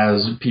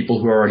 whereas people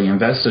who are already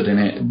invested in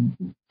it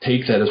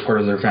take that as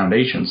part of their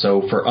foundation.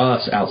 So for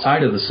us,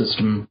 outside of the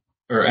system,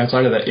 or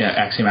outside of that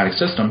axiomatic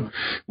system,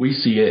 we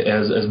see it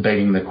as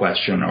begging the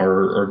question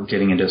or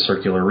getting into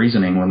circular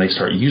reasoning when they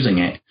start using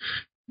it.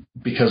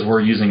 because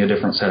we're using a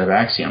different set of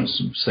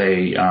axioms,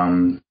 say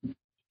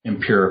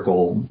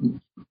empirical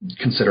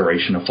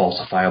consideration of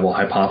falsifiable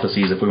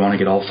hypotheses, if we want to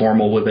get all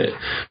formal with it,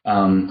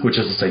 which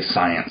is to say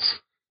science,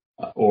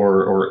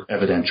 or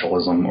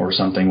evidentialism, or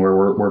something where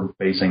we're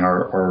basing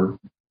our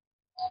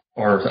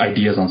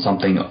ideas on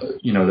something,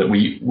 that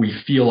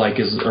we feel like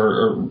is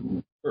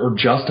or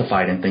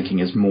justified in thinking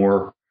is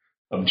more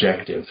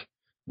objective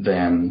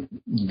than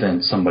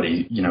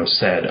somebody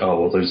said,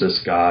 oh, well, there's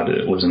this God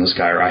that lives in the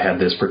sky, or I had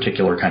this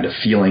particular kind of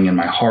feeling in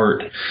my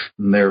heart,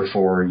 and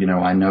therefore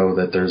I know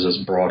that there's this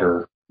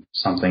broader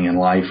something in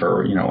life,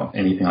 or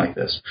anything like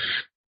this.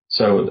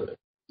 So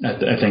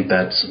I think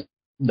that's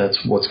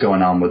what's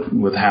going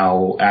on with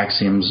how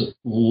axioms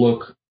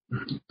look.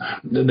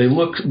 They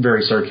look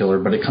very circular,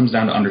 but it comes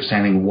down to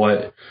understanding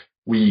what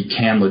we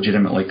can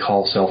legitimately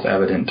call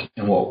self-evident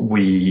and what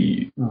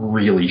we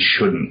really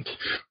shouldn't.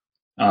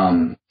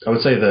 I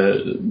would say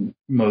the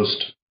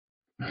most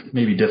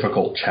maybe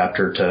difficult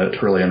chapter to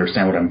really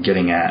understand what I'm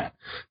getting at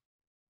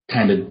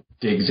kind of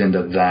digs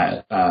into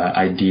that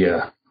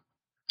idea.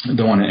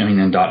 The one in ...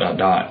 and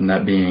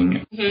that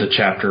being the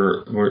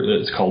chapter where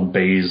it's called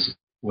Bayes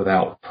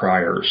without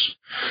priors,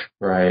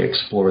 where I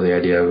explore the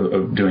idea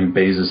of doing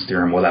Bayes'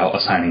 theorem without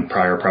assigning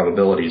prior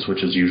probabilities,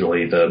 which is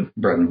usually the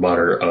bread and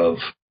butter of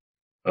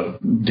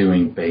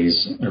doing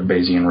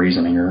Bayesian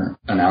reasoning or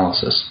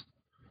analysis.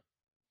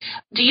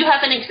 Do you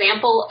have an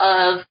example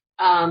of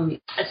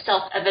a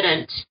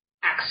self-evident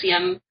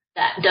axiom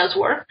that does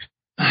work?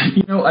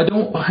 I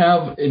don't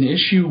have an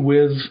issue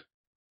with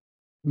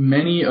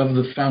many of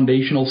the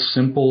foundational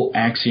simple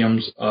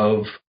axioms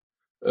of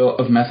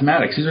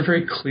mathematics. These are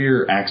very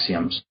clear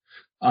axioms.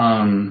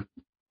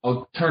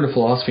 I'll turn to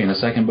philosophy in a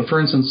second, but for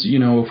instance,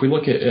 if we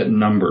look at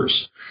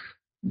numbers,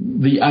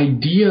 the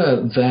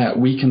idea that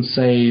we can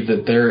say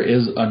that there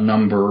is a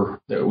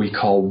number that we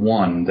call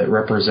 1 that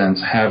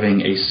represents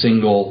having a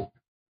single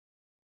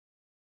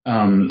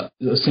item,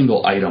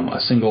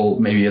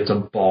 maybe it's a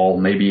ball,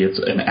 maybe it's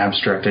an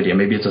abstract idea,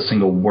 maybe it's a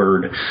single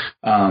word,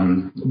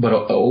 but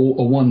a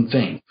one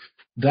thing,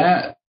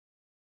 that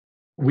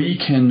we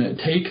can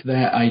take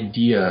that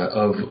idea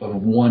of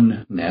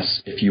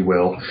oneness, if you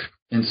will,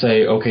 and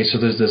say, okay, so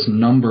there's this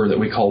number that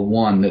we call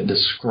 1 that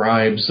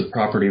describes the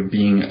property of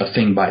being a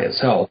thing by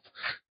itself.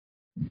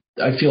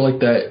 I feel like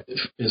that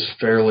is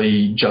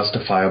fairly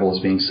justifiable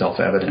as being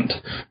self-evident.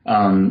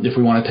 If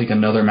we want to take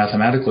another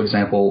mathematical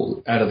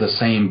example out of the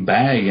same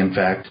bag, in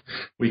fact,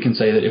 we can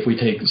say that if we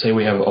say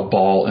we have a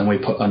ball and we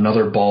put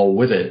another ball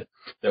with it,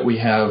 that we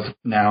have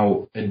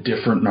now a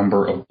different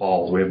number of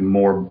balls. We have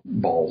more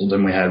balls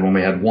than we had when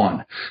we had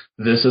 1.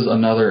 This is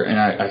another, and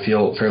I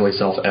feel fairly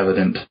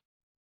self-evident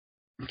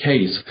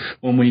case.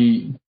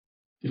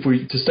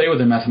 To stay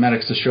within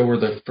mathematics, to show where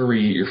the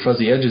furry or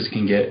fuzzy edges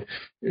can get,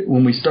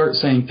 when we start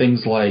saying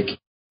things like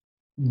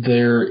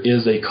there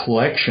is a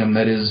collection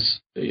that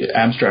is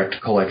abstract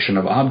collection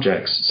of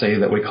objects, say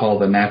that we call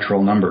the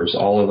natural numbers,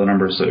 all of the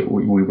numbers that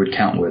we would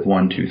count with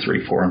 1, 2,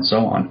 3, 4, and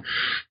so on, ...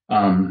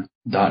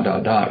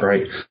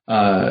 right?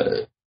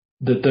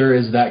 That there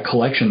is that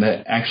collection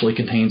that actually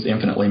contains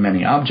infinitely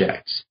many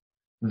objects.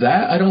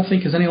 That I don't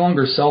think is any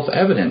longer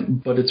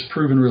self-evident, but it's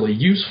proven really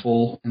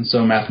useful, and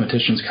so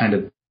mathematicians kind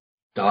of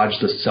dodge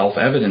the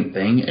self-evident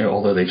thing,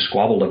 although they've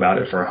squabbled about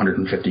it for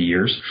 150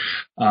 years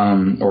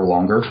or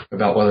longer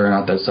about whether or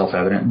not that's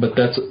self-evident. But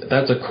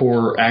that's a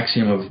core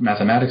axiom of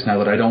mathematics now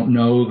that I don't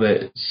know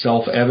that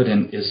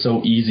self-evident is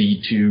so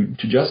easy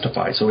to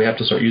justify. So we have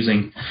to start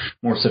using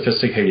more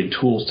sophisticated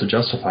tools to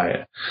justify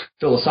it.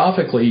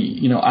 Philosophically,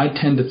 I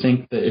tend to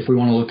think that if we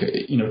want to look at,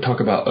 talk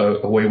about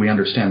a way we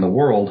understand the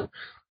world,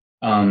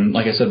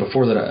 like I said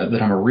before, that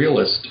I'm a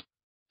realist,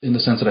 in the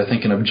sense that I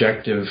think an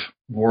objective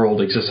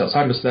world exists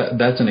outside of us.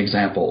 That's an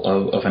example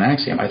of an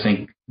axiom. I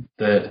think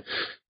that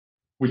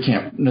we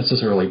can't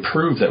necessarily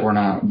prove that we're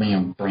not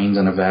brains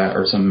in a vat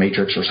or some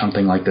matrix or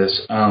something like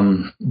this,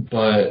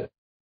 but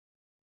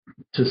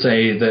to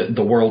say that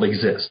the world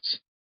exists,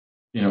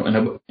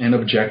 an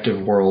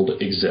objective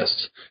world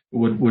exists,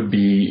 would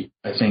be,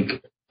 I think,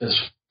 as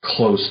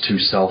close to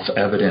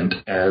self-evident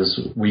as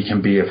we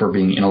can be if we're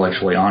being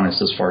intellectually honest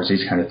as far as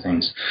these kind of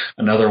things.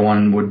 Another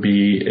one would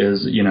be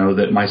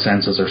that my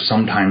senses are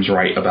sometimes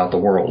right about the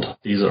world.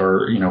 These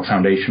are,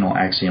 foundational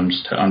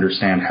axioms to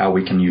understand how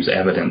we can use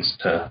evidence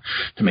to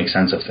make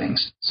sense of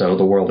things. So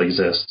the world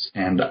exists,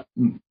 and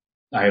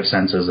I have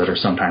senses that are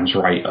sometimes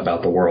right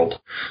about the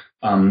world.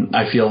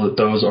 I feel that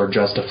those are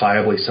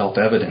justifiably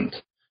self-evident.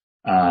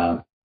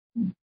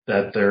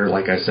 That there,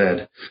 like I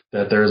said,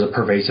 that there is a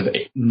pervasive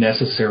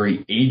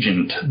necessary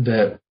agent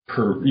that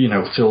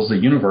fills the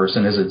universe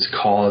and is its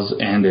cause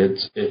and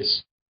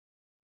its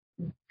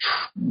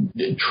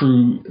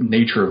true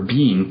nature of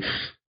being,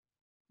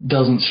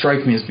 doesn't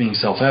strike me as being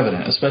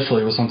self-evident,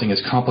 especially with something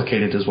as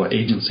complicated as what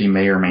agency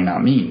may or may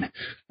not mean.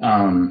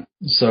 That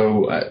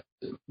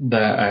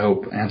I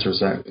hope answers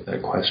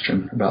that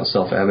question about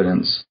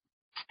self-evidence.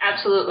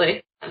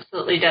 Absolutely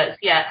does.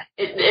 Yeah,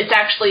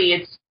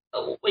 it's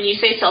when you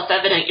say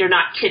self-evident, you're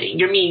not kidding.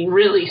 You mean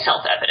really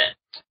self-evident.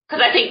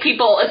 Because I think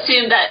people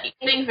assume that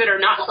things that are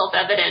not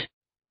self-evident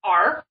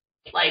are,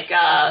 like,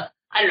 I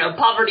don't know,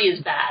 poverty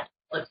is bad,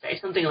 let's say,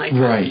 something like that.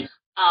 Right.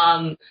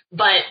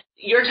 But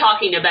you're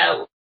talking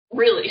about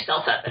really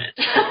self-evident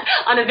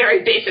on a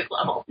very basic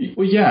level.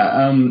 Well,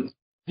 yeah.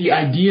 The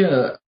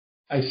idea,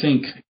 I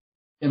think,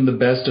 in the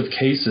best of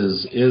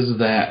cases, is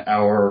that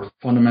our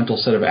fundamental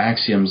set of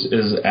axioms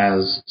is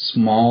as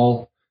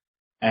small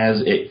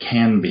as it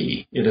can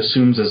be. It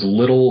assumes as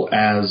little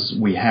as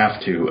we have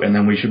to, and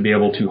then we should be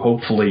able to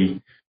hopefully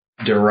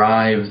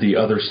derive the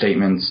other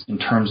statements in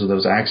terms of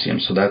those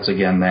axioms. So that's,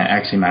 again, the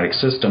axiomatic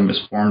system is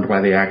formed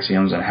by the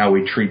axioms and how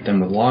we treat them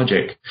with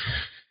logic.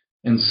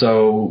 And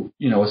so,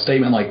 a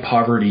statement like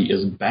poverty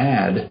is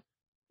bad,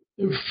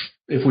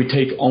 if we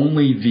take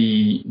only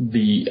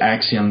the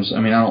axioms,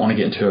 I don't want to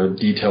get into a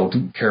detailed,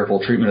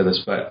 careful treatment of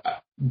this, but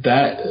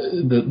that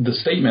the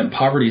statement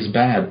poverty is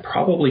bad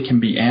probably can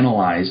be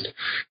analyzed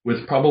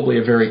with probably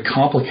a very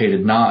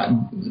complicated, not,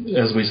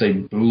 as we say,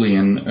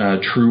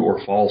 Boolean true or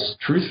false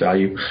truth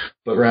value,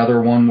 but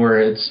rather one where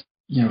it's,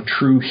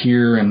 true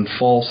here and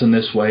false in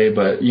this way,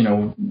 but,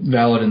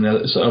 valid in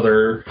this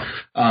other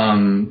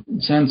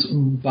sense,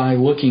 by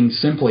looking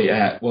simply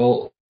at,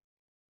 well,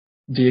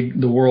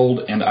 the world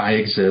and I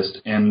exist,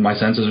 and my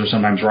senses are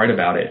sometimes right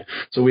about it.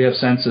 So we have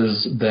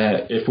senses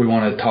that, if we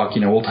want to talk,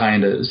 we'll tie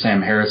into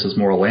Sam Harris's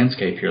moral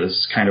landscape here. This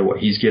is kind of what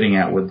he's getting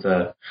at with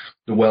the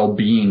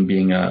well-being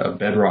being a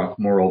bedrock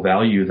moral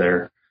value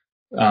there.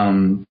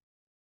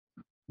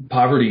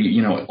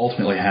 Poverty,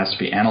 ultimately has to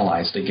be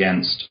analyzed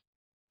against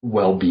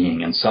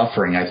well-being and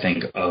suffering, I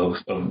think, of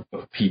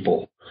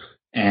people.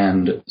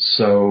 And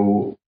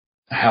so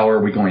how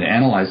are we going to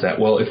analyze that?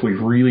 Well, if we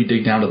really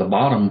dig down to the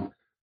bottom,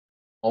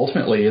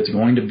 ultimately, it's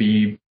going to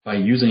be by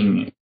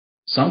using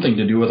something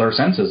to do with our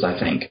senses, I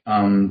think.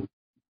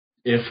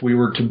 If we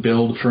were to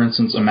build, for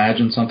instance,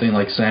 imagine something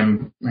like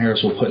Sam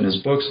Harris will put in his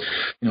books,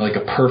 like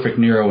a perfect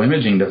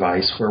neuroimaging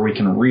device where we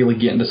can really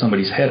get into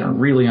somebody's head and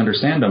really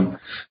understand them.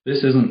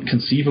 This isn't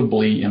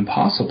conceivably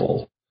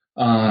impossible.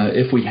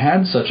 If we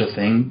had such a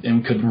thing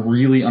and could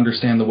really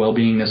understand the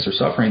well-beingness or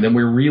suffering, then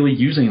we're really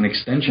using an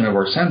extension of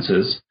our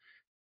senses.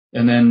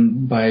 And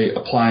then by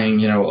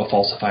applying, a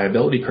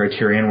falsifiability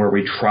criterion where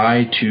we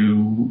try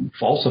to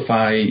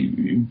falsify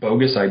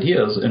bogus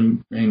ideas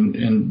and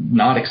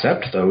not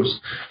accept those,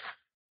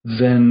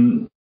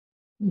 then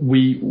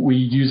we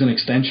use an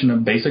extension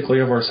of basically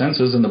of our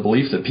senses and the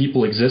belief that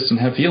people exist and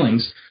have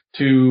feelings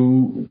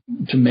to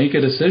make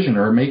a decision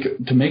or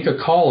to make a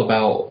call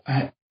about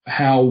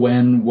how,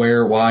 when,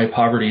 where, why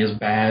poverty is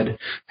bad,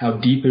 how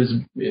deep it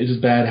is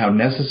bad, how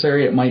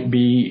necessary it might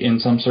be in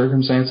some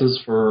circumstances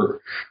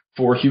for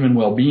human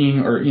well-being,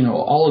 or,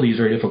 all of these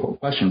are difficult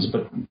questions.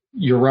 But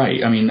you're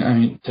right. I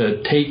mean,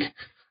 to take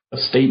a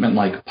statement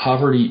like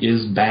poverty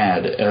is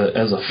bad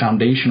as a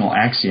foundational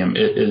axiom,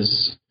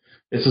 it's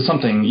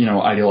something,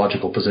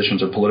 ideological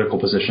positions or political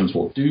positions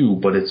will do,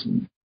 but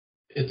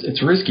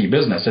it's risky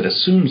business. It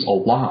assumes a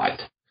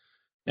lot.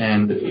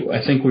 And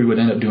I think we would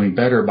end up doing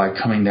better by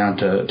coming down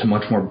to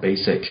much more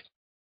basic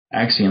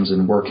axioms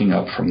and working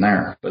up from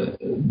there. But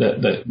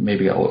that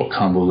maybe got a little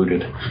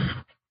convoluted.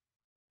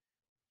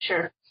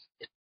 Sure.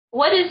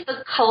 What is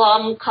the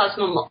Kalam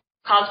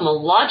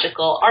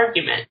cosmological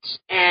argument,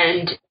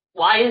 and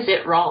why is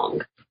it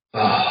wrong?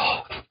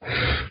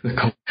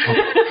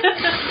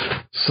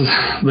 So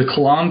the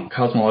Kalam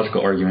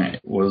cosmological argument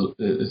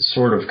it's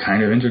sort of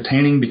kind of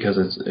entertaining because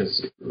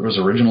it was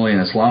originally an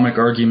Islamic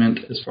argument,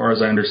 as far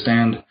as I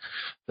understand,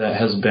 that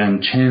has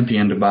been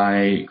championed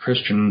by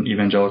Christian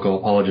evangelical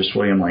apologist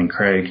William Lane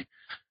Craig.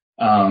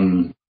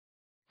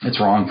 It's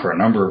wrong for a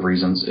number of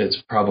reasons.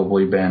 It's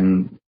probably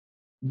been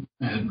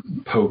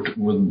poked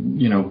with,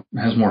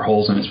 has more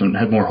holes in it. It's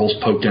had more holes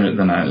poked in it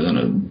than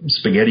a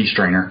spaghetti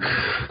strainer.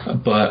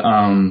 But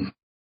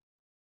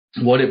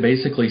what it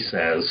basically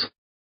says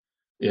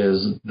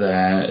is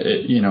that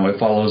it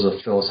follows a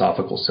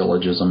philosophical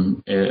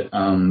syllogism. It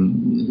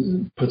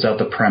puts out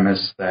the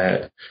premise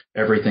that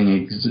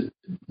everything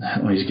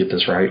let me just get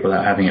this right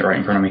without having it right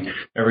in front of me.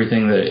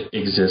 Everything that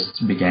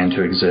exists began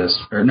to exist,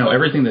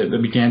 everything that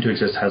began to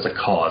exist has a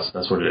cause.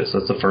 That's what it is.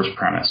 That's the first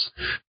premise.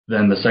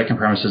 Then the second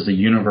premise is the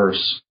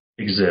universe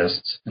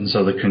exists, and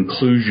so the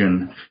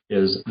conclusion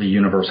is the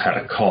universe had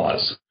a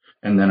cause.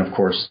 And then, of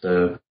course,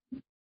 the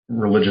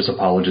religious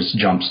apologist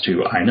jumps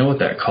to, I know what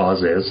that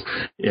cause is.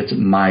 It's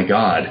my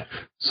God.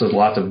 So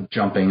lots of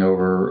jumping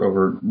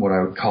over what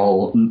I would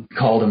called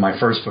in my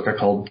first book, I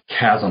called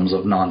chasms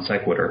of non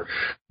sequitur.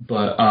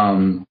 But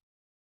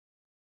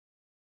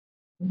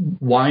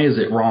why is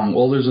it wrong?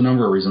 Well, there's a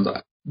number of reasons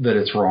that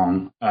it's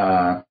wrong.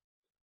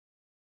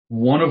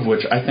 One of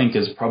which I think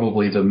is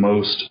probably the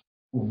most,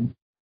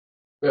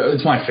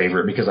 it's my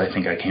favorite because I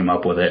think I came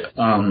up with it.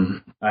 I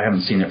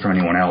haven't seen it from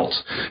anyone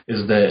else,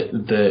 is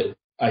that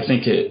I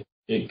think it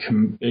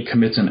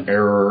commits an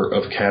error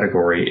of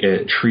category.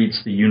 It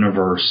treats the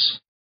universe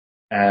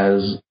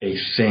as a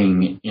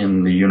thing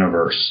in the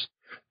universe,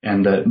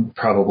 and that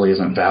probably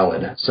isn't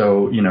valid.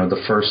 So,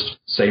 the first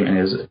statement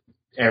is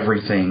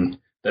everything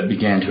that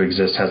began to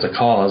exist has a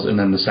cause, and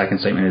then the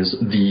second statement is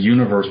the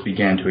universe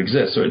began to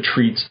exist. So it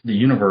treats the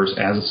universe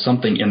as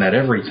something in that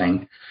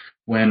everything,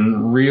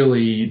 when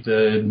really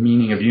the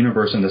meaning of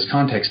universe in this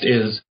context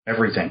is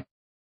everything.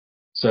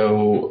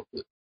 So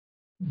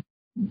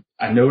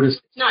I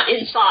noticed... It's not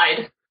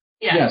inside.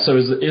 Yeah, so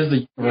is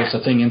the universe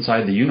a thing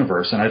inside the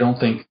universe? And I don't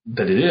think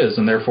that it is,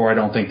 and therefore I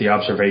don't think the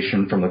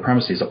observation from the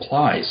premises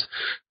applies.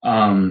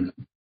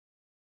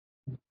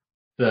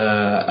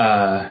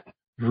 The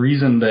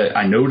reason that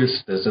I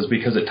noticed this is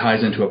because it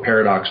ties into a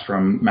paradox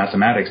from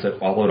mathematics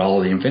that followed all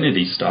of the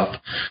infinity stuff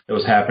that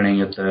was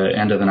happening at the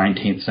end of the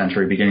 19th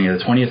century, beginning of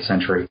the 20th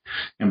century.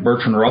 And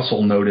Bertrand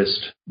Russell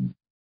noticed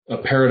a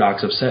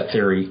paradox of set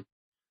theory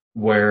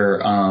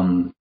where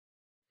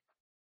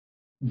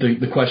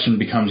the question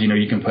becomes,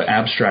 you can put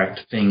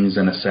abstract things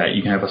in a set.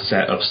 You can have a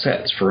set of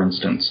sets, for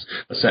instance,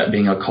 a set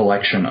being a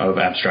collection of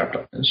abstract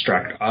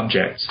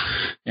objects.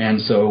 And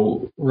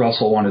so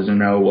Russell wanted to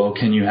know, well,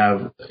 can you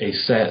have a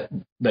set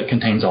that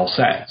contains all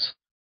sets?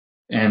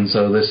 And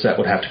so this set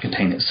would have to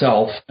contain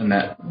itself, and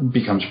that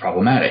becomes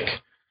problematic.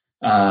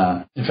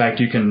 In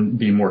fact, you can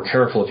be more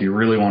careful if you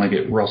really want to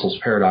get Russell's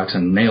paradox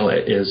and nail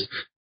it, is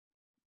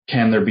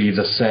can there be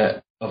the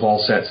set of all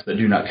sets that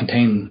do not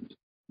contain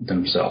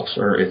themselves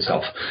or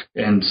itself?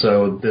 And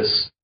so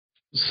this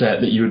set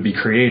that you would be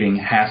creating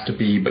has to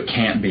be but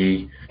can't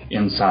be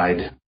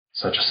inside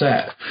such a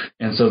set.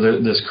 And so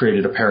this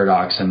created a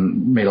paradox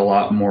and made a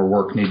lot more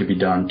work need to be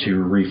done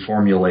to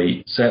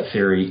reformulate set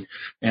theory.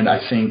 And I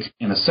think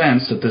in a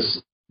sense that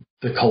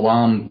the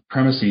Kalam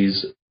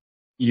premises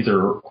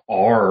either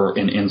are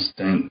an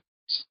instance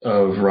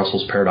of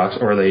Russell's paradox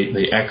or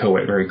they echo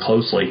it very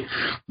closely.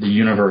 The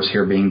universe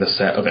here being the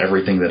set of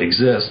everything that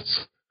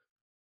exists.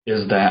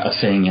 Is that a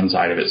thing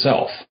inside of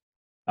itself?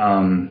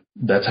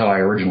 That's how I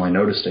originally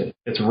noticed it.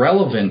 It's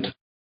relevant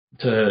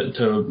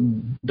to ...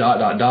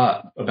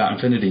 about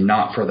infinity,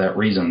 not for that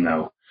reason,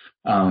 though.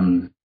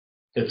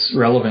 It's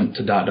relevant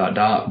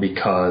to ...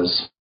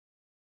 because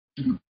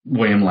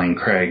William Lane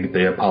Craig,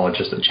 the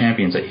apologist that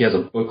champions it, he has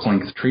a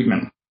book-length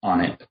treatment on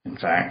it, in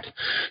fact,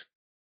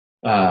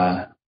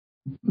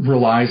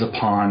 relies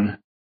upon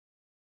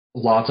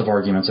lots of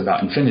arguments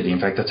about infinity. In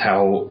fact, that's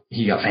how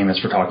he got famous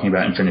for talking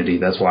about infinity.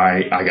 That's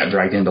why I got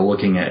dragged into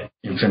looking at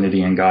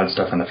infinity and God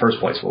stuff in the first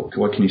place. Well,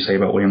 what can you say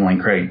about William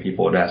Lane Craig?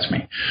 People would ask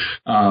me.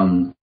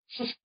 What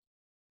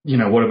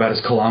about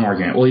his Kalam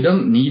argument? Well, he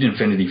doesn't need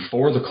infinity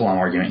for the Kalam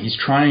argument. He's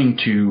trying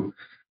to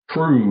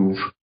prove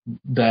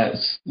that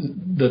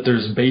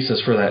there's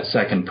basis for that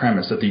second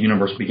premise, that the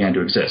universe began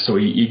to exist. So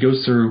he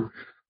goes through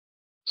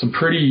some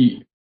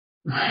pretty,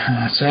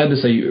 sad to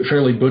say,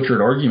 fairly butchered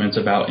arguments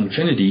about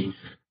infinity,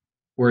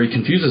 where he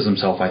confuses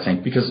himself, I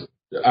think, because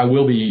I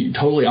will be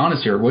totally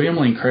honest here. William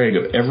Lane Craig,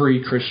 of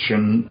every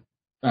Christian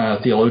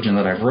theologian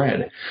that I've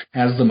read,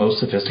 has the most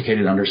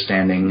sophisticated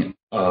understanding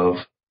of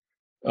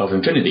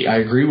infinity. I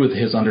agree with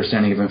his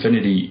understanding of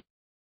infinity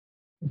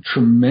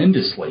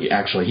tremendously,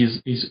 actually.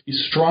 He's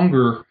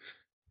stronger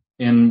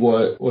in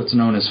what's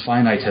known as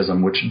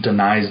finitism, which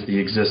denies the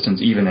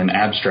existence, even in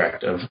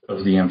abstract, of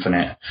the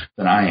infinite,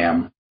 than I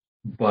am.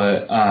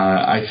 But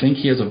I think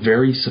he has a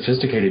very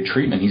sophisticated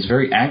treatment. He's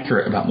very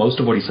accurate about most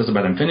of what he says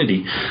about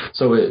infinity.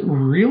 So it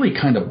really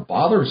kind of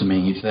bothers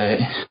me that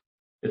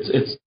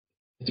it's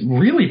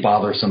really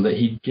bothersome that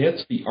he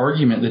gets the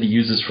argument that he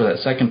uses for that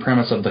second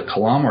premise of the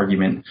Kalam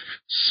argument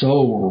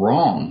so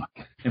wrong.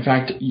 In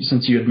fact,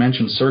 since you had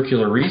mentioned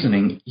circular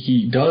reasoning,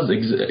 he does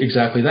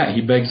exactly that.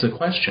 He begs the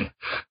question.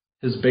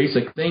 His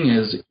basic thing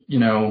is,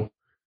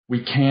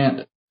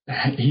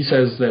 he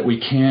says that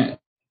we can't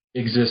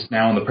exist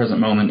now in the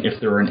present moment if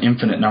there were an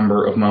infinite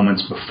number of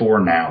moments before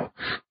now,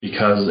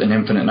 because an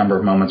infinite number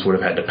of moments would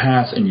have had to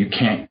pass, and you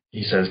can't,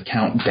 he says,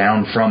 count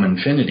down from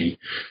infinity.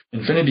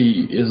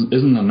 Infinity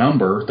isn't a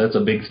number. That's a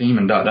big theme,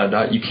 and ...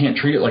 You can't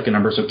treat it like a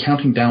number, so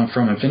counting down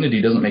from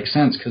infinity doesn't make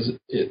sense, because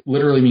it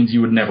literally means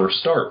you would never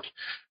start.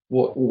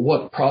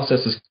 What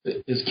process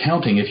is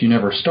counting if you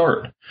never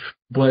start?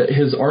 But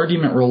his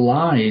argument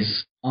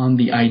relies on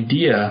the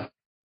idea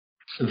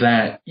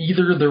that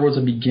either there was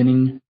a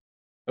beginning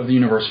of the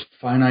universe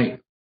finitely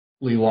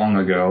long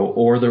ago,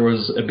 or there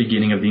was a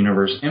beginning of the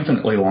universe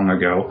infinitely long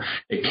ago.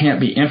 It can't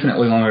be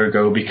infinitely long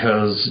ago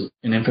because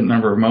an infinite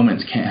number of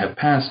moments can't have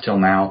passed till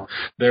now,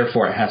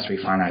 therefore it has to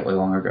be finitely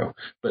long ago.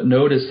 But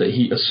notice that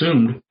he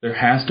assumed there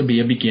has to be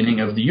a beginning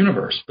of the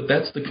universe, but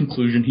that's the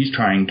conclusion he's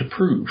trying to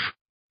prove.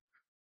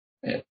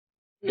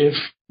 If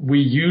we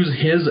use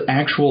his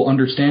actual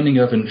understanding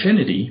of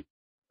infinity,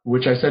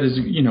 which I said is,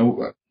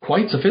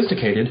 quite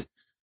sophisticated,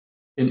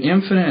 an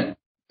infinite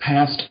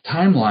past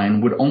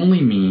timeline would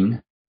only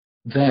mean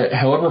that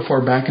however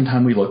far back in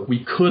time we look,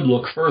 we could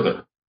look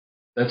further.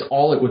 That's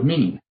all it would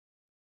mean.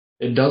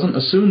 It doesn't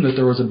assume that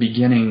there was a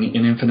beginning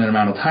an infinite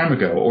amount of time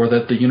ago, or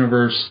that the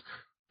universe,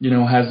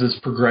 has this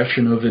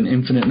progression of an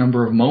infinite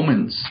number of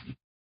moments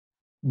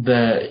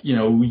that,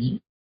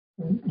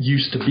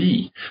 used to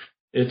be.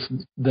 It's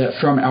that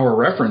from our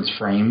reference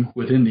frame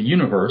within the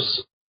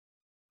universe,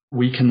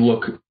 we can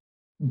look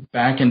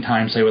back in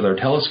time, say with our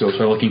telescopes,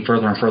 by looking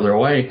further and further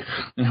away,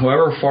 and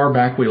however far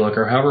back we look,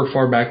 or however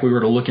far back we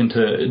were to look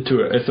into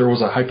if there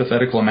was a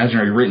hypothetical,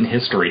 imaginary written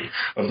history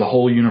of the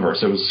whole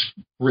universe, it was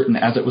written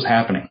as it was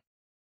happening.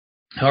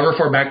 However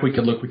far back we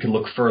could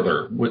look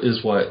further,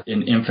 is what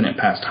an infinite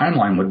past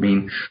timeline would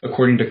mean,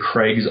 according to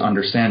Craig's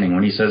understanding.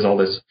 When he says all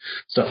this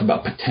stuff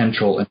about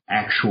potential and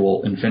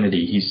actual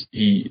infinity,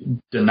 he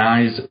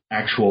denies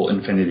actual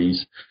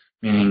infinities,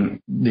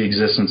 meaning the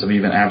existence of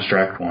even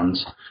abstract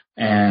ones,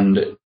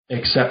 and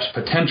accepts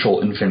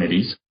potential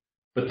infinities.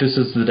 But this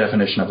is the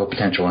definition of a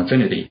potential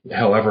infinity.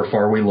 However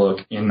far we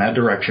look in that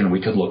direction,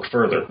 we could look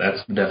further.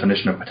 That's the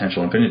definition of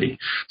potential infinity.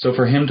 So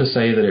for him to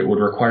say that it would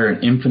require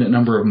an infinite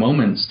number of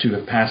moments to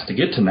have passed to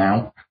get to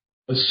now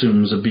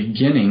assumes a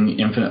beginning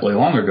infinitely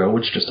long ago,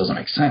 which just doesn't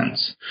make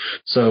sense.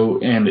 So,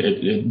 and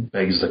it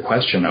begs the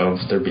question of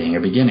there being a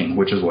beginning,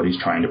 which is what he's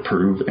trying to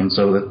prove. And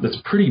so that's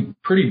a pretty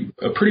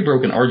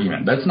broken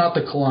argument. That's not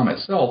the Kalam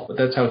itself, but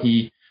that's how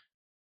he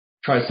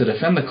tries to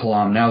defend the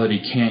Kalam now that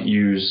he can't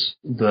use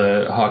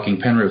the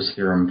Hawking-Penrose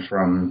theorem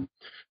from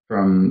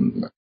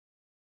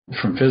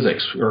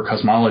physics or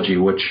cosmology,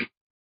 which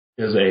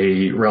is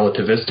a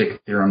relativistic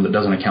theorem that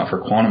doesn't account for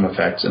quantum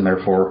effects and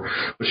therefore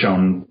was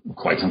shown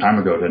quite some time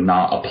ago to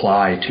not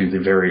apply to the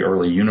very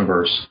early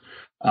universe,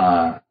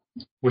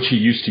 which he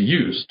used to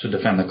use to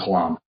defend the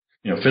Kalam.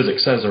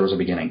 Physics says there was a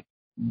beginning.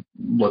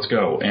 Let's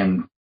go.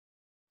 And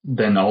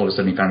then all of a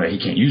sudden he found out he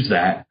can't use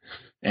that.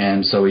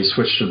 And so he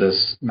switched to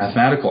this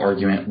mathematical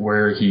argument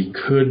where he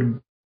could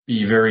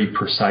be very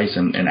precise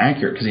and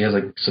accurate because he has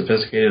a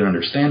sophisticated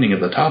understanding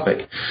of the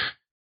topic.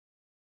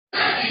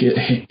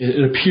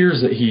 It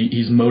appears that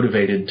he's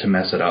motivated to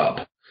mess it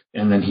up,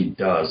 and then he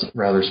does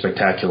rather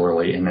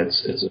spectacularly, and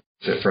it's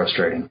a bit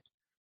frustrating.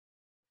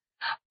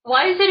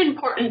 Why is it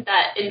important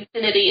that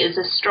infinity is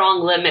a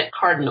strong limit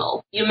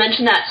cardinal? You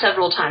mentioned that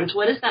several times.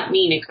 What does that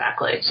mean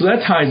exactly? So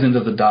that ties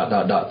into the ...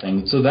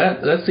 thing. So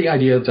that's the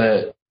idea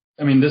that,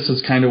 this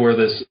is kind of where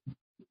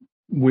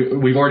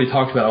we've already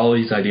talked about all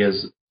these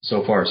ideas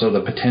so far. So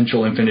the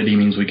potential infinity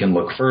means we can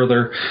look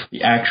further.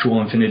 The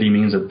actual infinity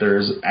means that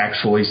there's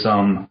actually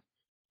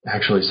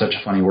such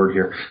a funny word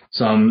here,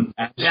 some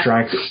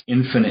abstract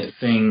infinite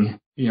thing,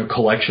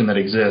 collection that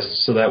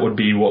exists. So that would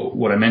be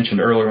what I mentioned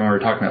earlier when we were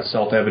talking about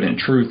self-evident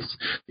truths.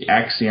 The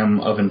axiom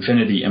of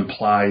infinity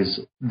implies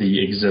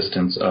the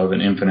existence of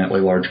an infinitely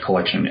large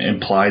collection. It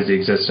implies the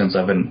existence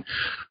of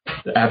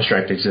the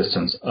abstract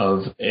existence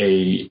of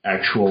a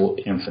actual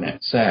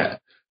infinite set.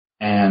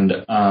 And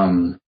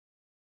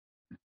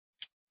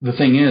the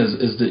thing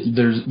is that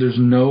there's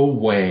no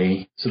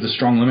way. So the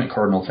strong limit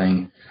cardinal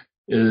thing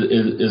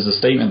is a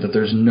statement that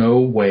there's no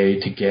way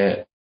to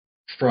get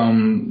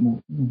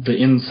from the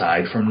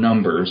inside, from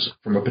numbers,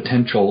 from a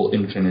potential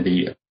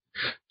infinity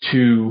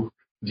to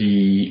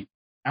the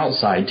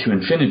outside to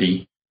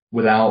infinity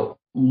without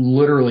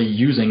literally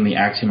using the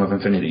axiom of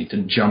infinity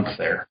to jump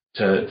there,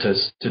 to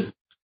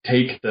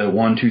take the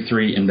 1, 2,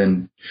 3 and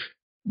then ...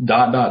 A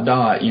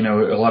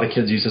lot of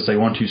kids used to say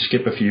 1, 2,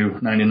 skip a few,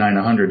 99,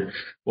 100.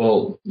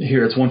 Well,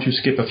 here it's 1, 2,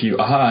 skip a few.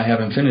 Aha, I have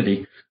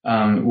infinity.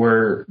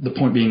 Where the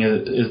point being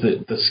is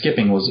that the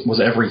skipping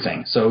was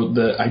everything. So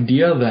the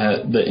idea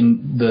that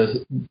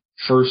the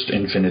first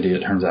infinity, it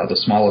turns out, the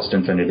smallest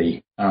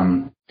infinity,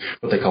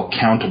 what they call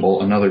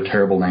countable, another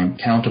terrible name,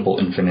 countable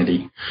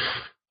infinity,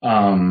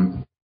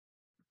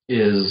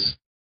 is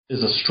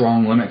a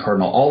strong limit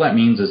cardinal. All that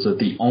means is that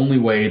the only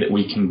way that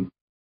we can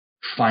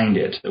find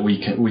it, that we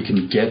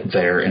can get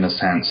there in a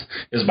sense,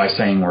 is by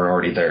saying we're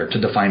already there, to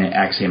define it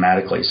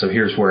axiomatically. So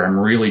here's where I'm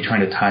really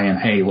trying to tie in,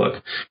 hey,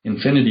 look,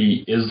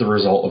 infinity is the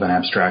result of an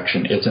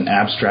abstraction. It's an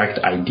abstract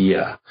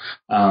idea.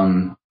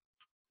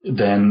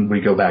 Then we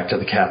go back to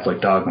the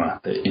Catholic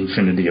dogma. The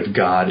infinity of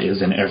God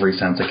is in every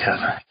sense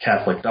a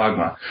Catholic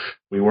dogma.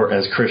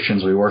 As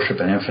Christians, we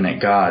worship an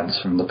infinite God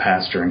from the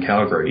pastor in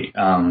Calgary.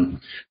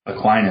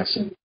 Aquinas,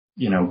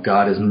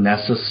 God is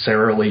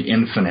necessarily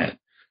infinite.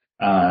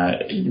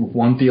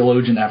 One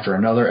theologian after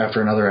another.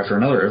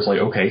 It's like,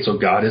 okay, so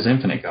God is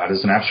infinite. God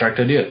is an abstract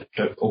idea.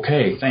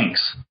 Okay,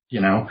 thanks.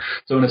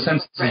 So in a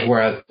sense, this is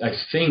where I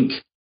think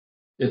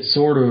it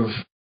sort of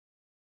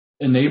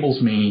enables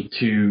me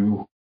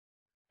to,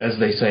 as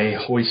they say,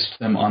 hoist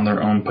them on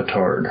their own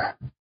petard.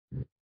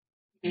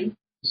 Mm-hmm.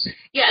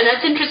 Yeah, and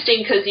that's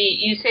interesting because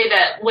you say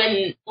that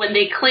when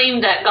they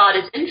claim that God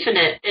is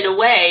infinite, in a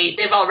way,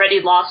 they've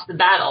already lost the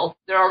battle.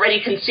 They're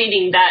already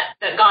conceding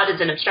that God is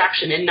an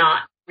abstraction and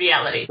not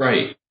reality.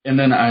 Right. And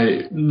then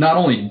not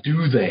only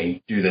do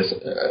they do this,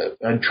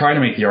 I try to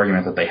make the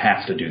argument that they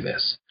have to do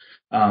this.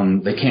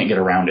 They can't get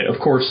around it. Of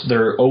course,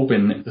 they're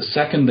open. The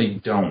second they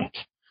don't,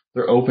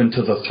 they're open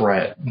to the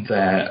threat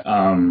that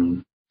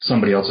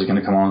somebody else is going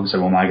to come along and say,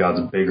 well, my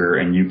God's bigger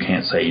and you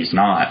can't say he's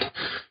not.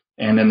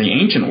 And in the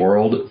ancient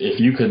world, if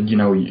you could,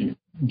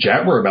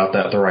 jabber about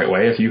that the right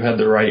way, if you had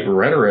the right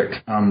rhetoric,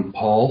 St.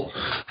 Paul,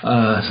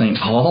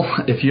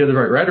 if you had the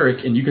right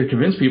rhetoric and you could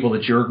convince people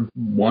that your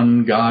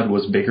one God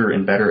was bigger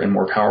and better and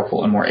more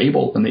powerful and more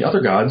able than the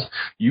other gods,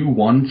 you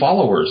won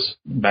followers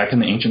back in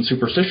the ancient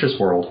superstitious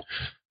world.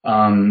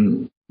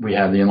 We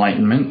have the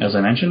Enlightenment, as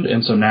I mentioned,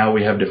 and so now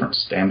we have different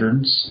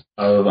standards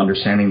of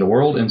understanding the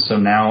world. And so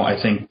now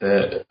I think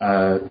that,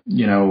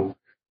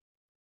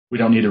 we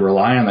don't need to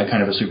rely on that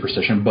kind of a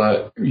superstition,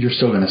 but you're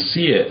still going to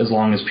see it as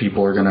long as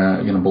people are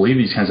going to believe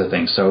these kinds of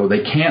things. So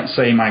they can't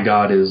say my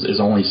God is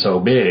only so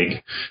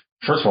big.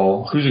 First of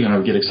all, who's going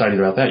to get excited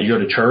about that? You go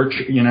to church,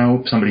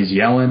 somebody's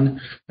yelling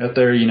out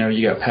there,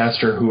 you got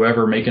pastor,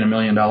 whoever making $1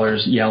 million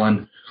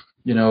yelling,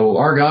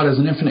 our God is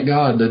an infinite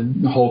God.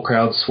 The whole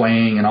crowd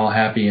swaying and all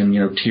happy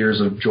and,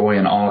 tears of joy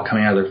and awe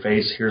coming out of their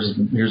face. Here's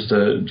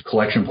the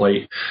collection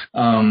plate.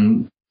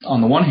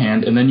 On the one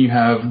hand, and then you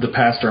have the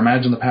pastor.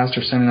 Imagine the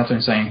pastor standing up there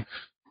and saying,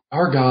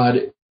 our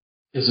God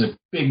is a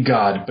big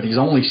God, but he's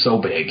only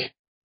so big.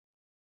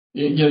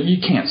 You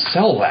can't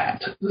sell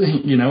that,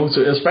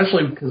 so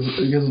especially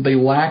because they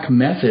lack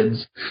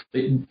methods.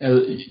 I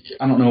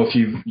don't know if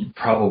you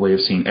probably have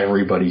seen,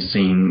 everybody's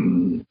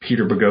seen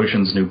Peter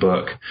Boghossian's new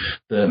book,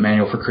 The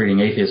Manual for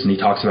Creating Atheists, and he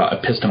talks about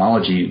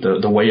epistemology,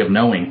 the way of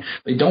knowing.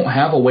 They don't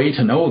have a way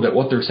to know that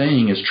what they're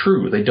saying is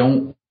true. They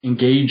don't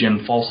engage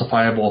in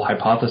falsifiable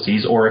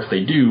hypotheses, or if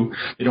they do,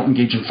 they don't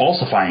engage in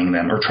falsifying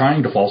them or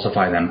trying to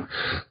falsify them.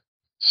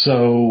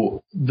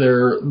 So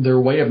their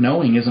way of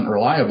knowing isn't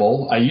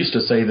reliable. I used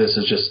to say this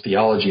is just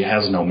theology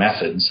has no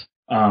methods.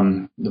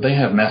 They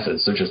have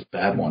methods, they're just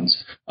bad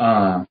ones.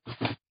 Dawkins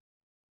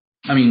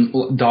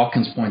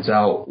points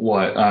out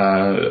what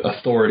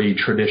authority,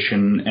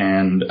 tradition,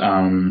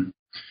 and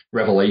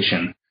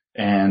revelation.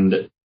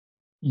 And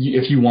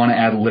if you want to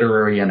add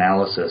literary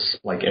analysis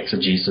like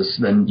exegesis,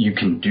 then you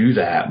can do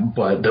that.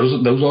 But those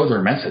are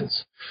their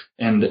methods.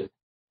 And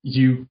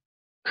you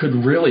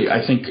could really,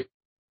 I think,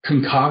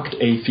 concoct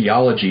a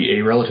theology,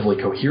 a relatively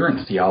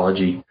coherent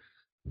theology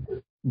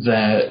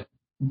that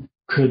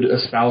could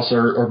espouse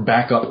or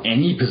back up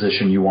any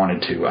position you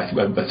wanted to. I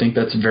think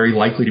that's very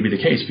likely to be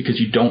the case because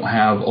you don't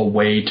have a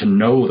way to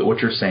know that what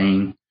you're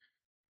saying,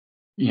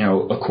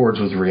 accords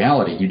with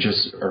reality. You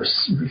just are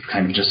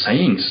kind of just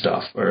saying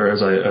stuff. Or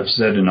as I've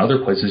said in other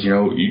places,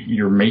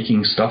 you're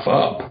making stuff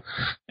up.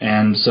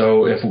 And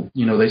so if,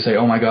 they say,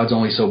 oh, my God's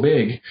only so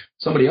big,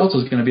 somebody else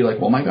is going to be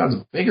like, well, my God's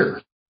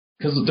bigger.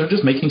 Because they're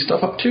just making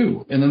stuff up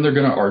too. And then they're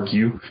going to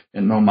argue,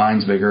 and no,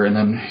 mine's bigger, and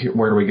then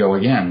where do we go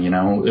again?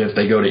 If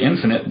they go to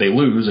infinite, they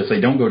lose. If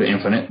they don't go to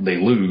infinite, they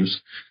lose.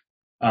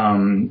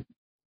 Right.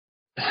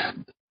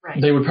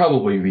 They would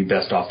probably be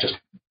best off just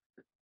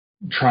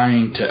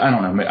trying to, I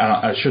don't know,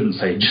 I shouldn't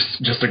say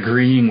just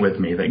agreeing with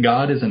me that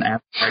God is an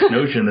abstract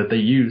notion that they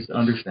use to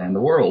understand the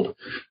world.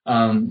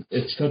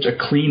 It's such a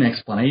clean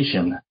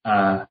explanation,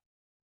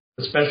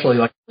 especially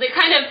like... They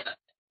kind of...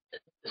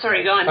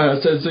 Sorry, go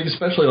on. So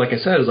especially, like I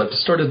said, as I've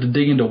started to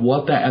dig into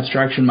what that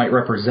abstraction might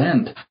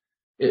represent,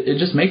 it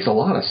just makes a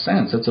lot of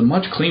sense. It's a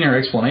much cleaner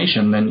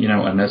explanation than,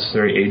 a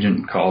necessary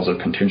agent cause of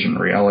contingent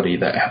reality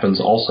that happens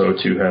also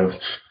to have,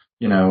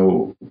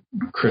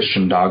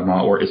 Christian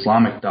dogma or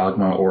Islamic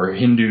dogma or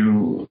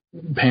Hindu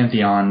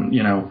pantheon,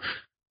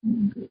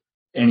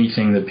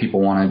 anything that people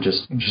want to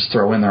just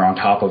throw in there on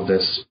top of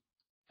this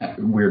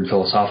weird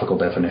philosophical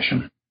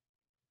definition.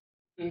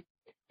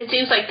 It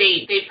seems like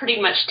they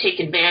pretty much take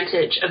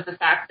advantage of the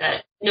fact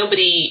that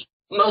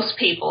most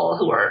people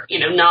who are,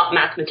 not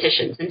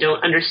mathematicians and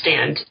don't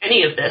understand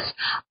any of this,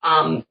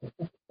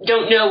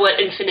 don't know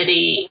what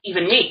infinity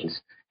even means,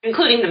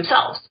 including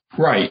themselves.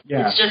 Right,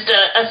 yeah. It's just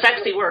a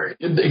sexy word.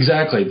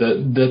 Exactly.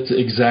 That's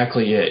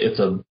exactly it. It's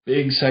a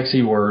big,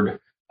 sexy word.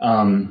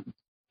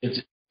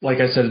 It's, like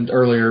I said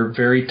earlier,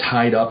 very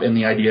tied up in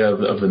the idea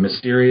of the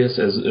mysterious.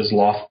 As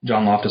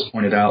John Loftus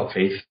pointed out,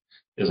 faith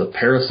is a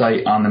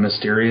parasite on the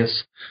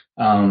mysterious.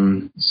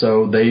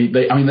 So they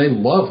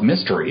love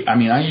mystery.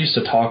 I used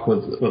to talk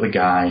with a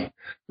guy,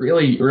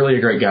 really, really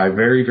a great guy,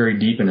 very, very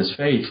deep in his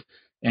faith.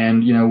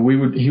 And,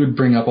 he would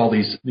bring up all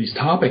these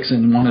topics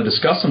and want to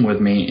discuss them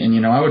with me.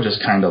 And, I would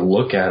just kind of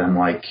look at him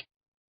like,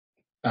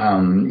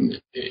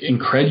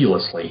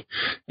 incredulously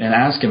and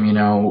ask him,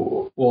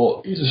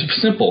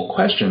 simple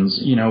questions,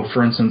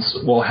 for instance,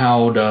 well,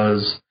 how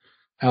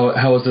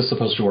is this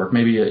supposed to work?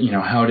 Maybe,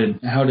 how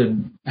did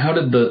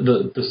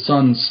the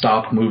sun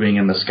stop moving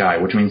in the sky,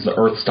 which means the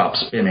earth stopped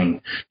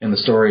spinning in the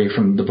story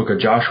from the book of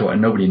Joshua,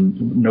 and nobody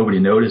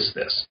noticed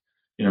this.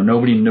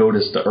 Nobody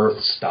noticed the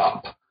earth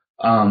stop,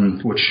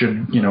 which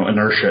should,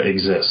 inertia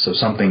exists, so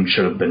something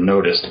should have been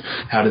noticed.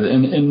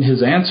 And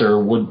his answer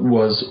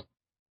was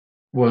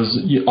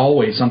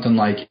always something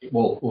like,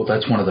 well,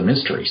 that's one of the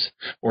mysteries.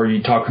 Or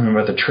you talk to him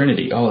about the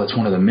Trinity. Oh, that's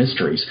one of the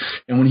mysteries.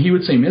 And when he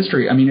would say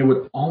mystery, it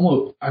would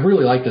almost, I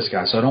really like this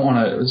guy, so I don't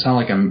want to sound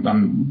like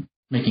I'm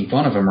making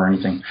fun of him or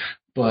anything.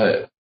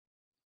 But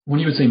when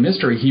he would say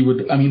mystery, he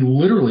would,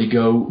 literally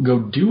go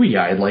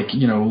dewy-eyed, like,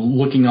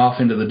 looking off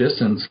into the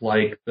distance,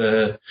 like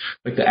the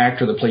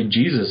actor that played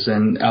Jesus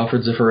in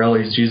Alfred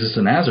Zeffirelli's Jesus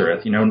of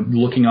Nazareth,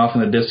 looking off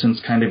in the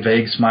distance, kind of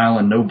vague smile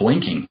and no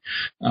blinking.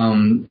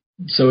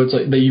 So it's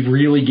like they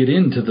really get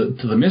into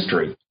the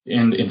mystery,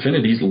 and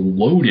infinity's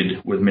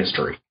loaded with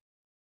mystery.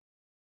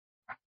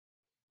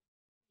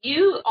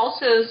 You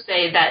also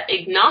say that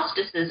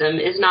agnosticism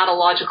is not a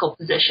logical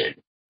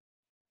position.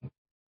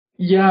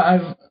 Yeah,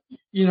 I've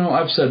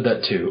said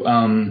that too.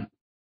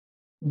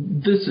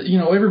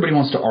 Everybody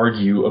wants to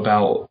argue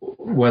about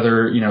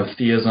whether,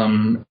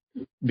 theism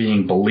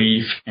being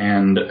belief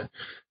and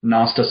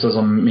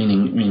Gnosticism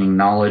meaning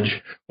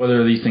knowledge,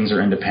 whether these things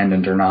are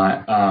independent or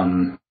not.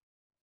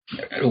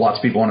 Lots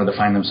of people want to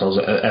define themselves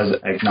as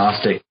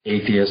agnostic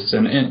atheists,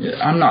 and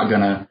I'm not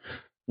going to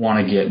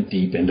want to get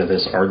deep into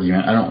this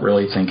argument. I don't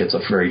really think it's a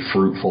very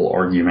fruitful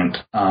argument.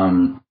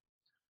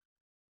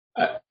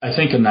 I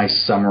think a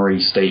nice summary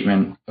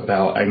statement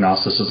about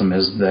agnosticism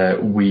is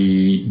that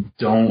we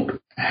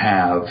don't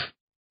have.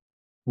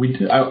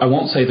 I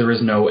won't say there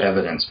is no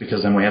evidence,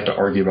 because then we have to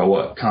argue about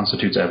what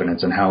constitutes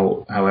evidence and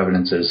how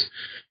evidence is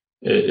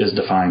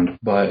defined.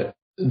 But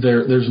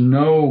there's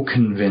no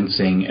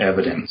convincing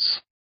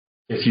evidence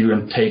if you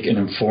take an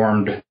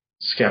informed,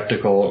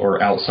 skeptical,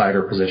 or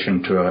outsider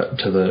position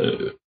to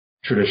the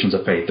traditions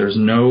of faith. There's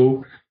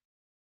no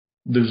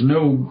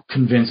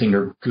convincing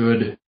or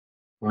good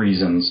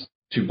reasons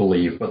to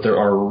believe, but there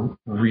are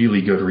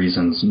really good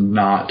reasons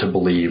not to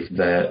believe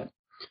that.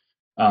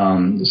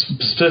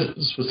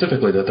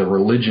 Specifically, that the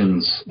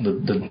religions,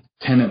 the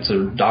tenets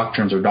or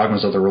doctrines or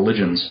dogmas of the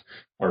religions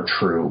are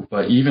true,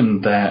 but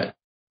even that,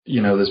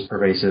 this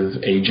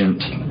pervasive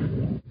agent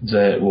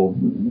that will,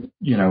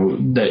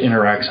 that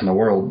interacts in the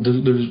world,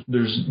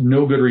 there's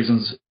no good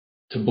reasons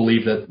to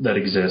believe that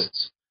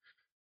exists,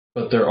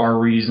 but there are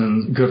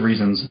good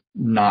reasons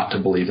not to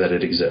believe that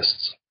it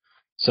exists.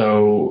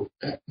 So,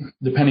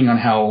 depending on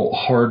how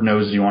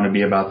hard-nosed you want to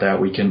be about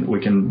that, we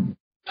can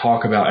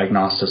talk about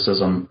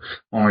agnosticism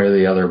one way or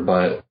the other,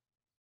 but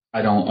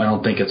I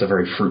don't think it's a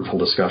very fruitful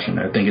discussion.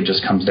 I think it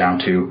just comes down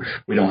to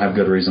we don't have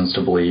good reasons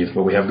to believe,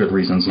 but we have good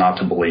reasons not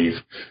to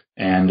believe,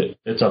 and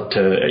it's up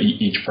to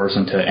each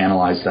person to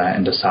analyze that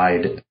and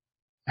decide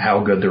how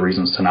good the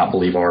reasons to not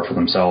believe are for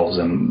themselves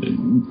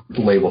and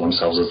label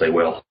themselves as they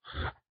will.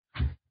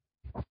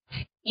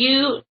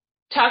 You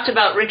talked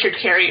about Richard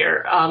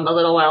Carrier a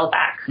little while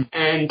back,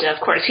 and of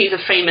course he's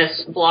a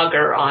famous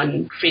blogger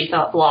on Free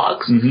Thought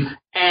Blogs. Mm-hmm.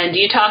 And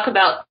you talk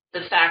about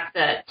the fact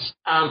that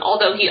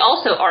although he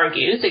also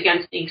argues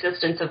against the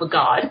existence of a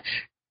God,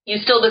 you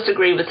still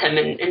disagree with him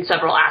in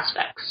several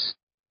aspects.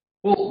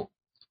 Well,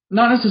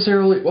 not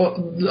necessarily.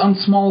 Well, on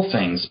small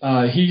things,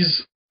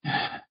 he's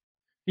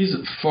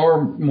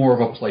far more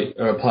of a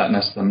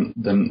Platonist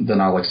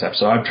than I'll accept.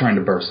 So I'm trying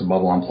to burst the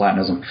bubble on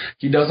Platonism.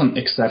 He doesn't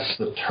accept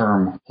the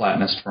term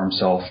Platonist for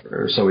himself,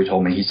 or so he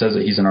told me. He says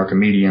that he's an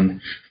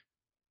Archimedean,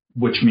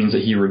 which means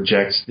that he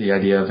rejects the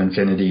idea of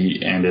infinity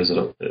and is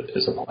a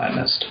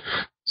Platonist.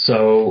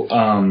 So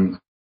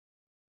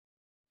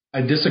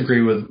I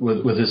disagree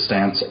with his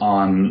stance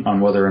on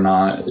whether or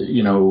not,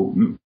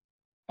 on,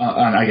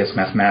 I guess,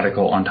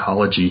 mathematical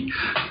ontology,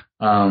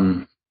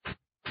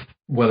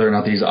 whether or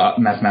not these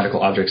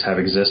mathematical objects have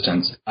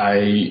existence.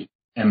 I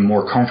am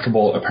more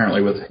comfortable,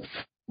 apparently,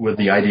 with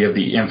the idea of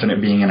the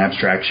infinite being an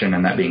abstraction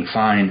and that being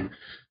fine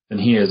than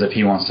he is if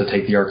he wants to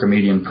take the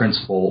Archimedean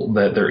principle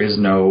that there is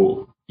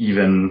no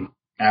even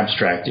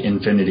abstract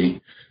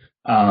infinity.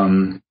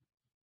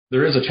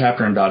 There is a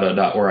chapter in ...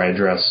 where I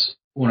address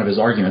one of his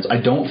arguments.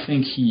 I don't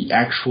think he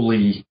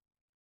actually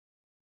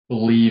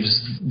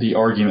believes the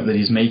argument that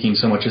he's making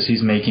so much as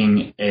he's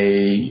making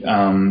a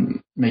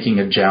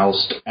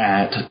joust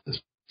at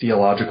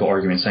theological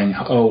arguments, saying,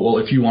 oh, well,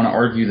 if you want to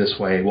argue this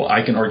way, well,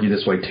 I can argue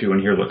this way too,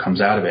 and here's what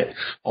comes out of it,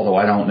 although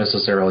I don't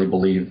necessarily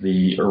believe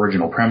the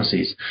original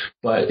premises.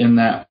 But in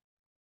that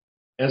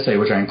essay,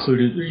 which I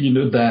included,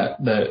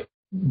 that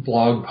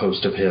blog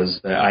post of his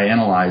that I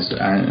analyzed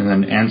and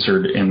then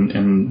answered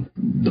in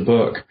the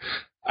book,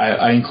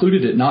 I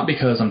included it not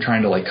because I'm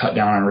trying to cut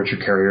down on Richard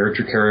Carrier.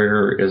 Richard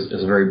Carrier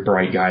is a very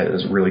bright guy that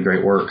does really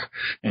great work,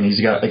 and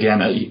he's got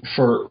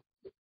for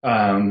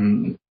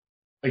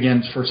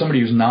somebody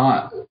who's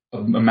not a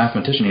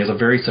mathematician, he has a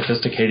very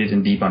sophisticated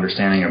and deep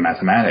understanding of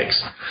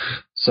mathematics.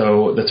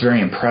 So that's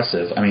very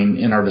impressive. I mean,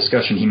 in our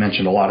discussion, he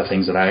mentioned a lot of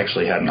things that I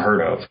actually hadn't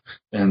heard of,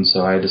 and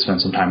so I had to spend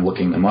some time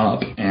looking them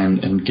up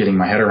and getting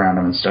my head around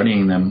them and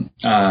studying them.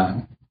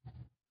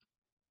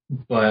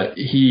 But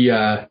he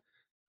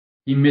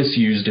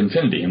misused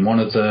infinity, and one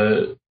of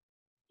the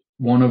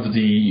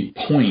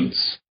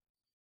points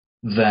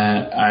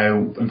that I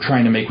am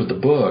trying to make with the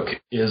book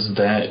is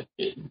that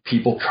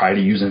people try to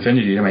use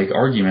infinity to make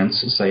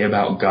arguments, say,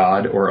 about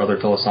God or other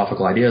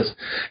philosophical ideas,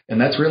 and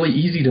that's really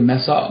easy to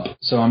mess up.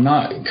 So I'm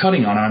not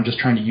cutting on it. I'm just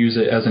trying to use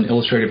it as an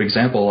illustrative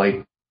example,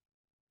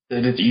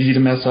 that it's easy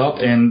to mess up,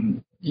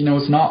 and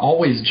it's not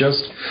always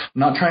just. I'm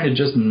not trying to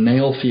just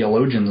nail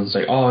theologians and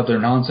say, oh, they're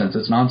nonsense.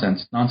 It's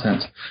nonsense.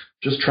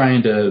 Just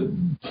trying to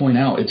point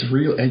out it's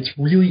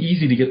really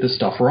easy to get this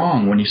stuff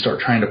wrong when you start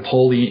trying to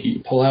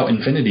pull out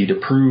infinity to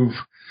prove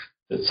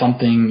that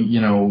something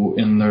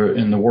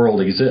in the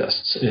world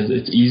exists.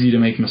 It's easy to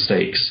make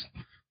mistakes.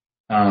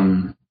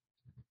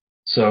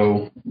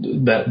 So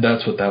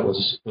that's what that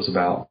was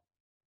about.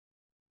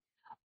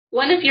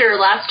 One of your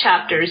last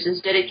chapters is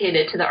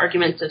dedicated to the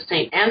arguments of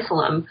St.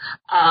 Anselm,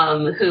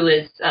 who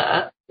is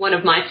one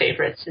of my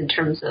favorites in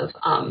terms of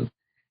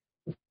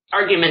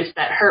arguments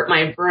that hurt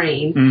my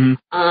brain.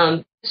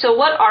 So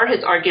what are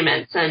his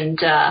arguments, and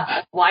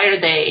why are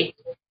they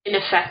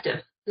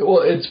ineffective?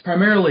 Well, it's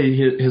primarily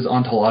his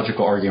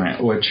ontological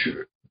argument, which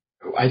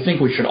I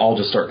think we should all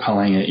just start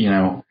calling it,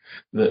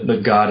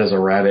 the God is a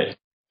rabbit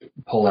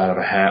pulled out of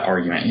a hat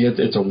argument.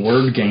 It's a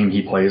word game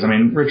he plays. I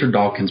mean, Richard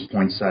Dawkins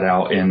points that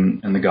out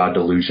in The God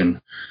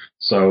Delusion.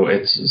 So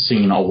it's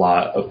seen a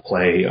lot of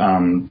play.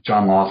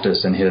 John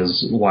Loftus and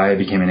his Why I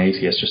Became an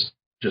Atheist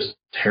just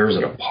tears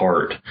it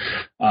apart.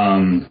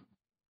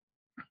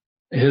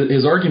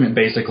 His argument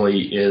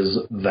basically is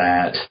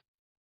that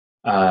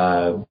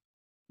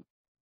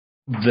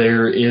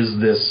there is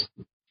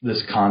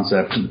this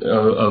concept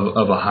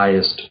of a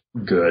highest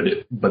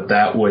good, but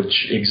that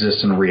which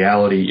exists in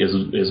reality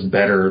is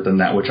better than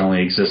that which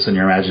only exists in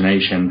your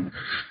imagination.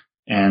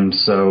 And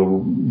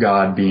so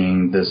God,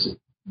 being this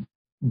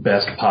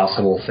best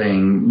possible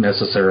thing,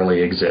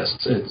 necessarily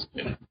exists.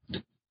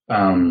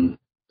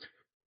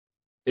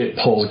 It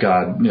pulls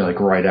God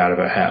right out of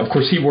a hat. Of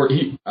course,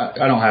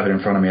 I don't have it in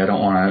front of me. I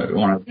don't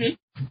want to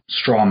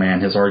straw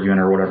man his argument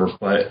or whatever,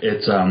 but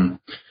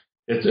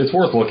it's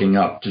worth looking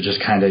up to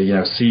just kind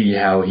of see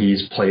how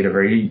he's played a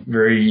very,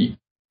 very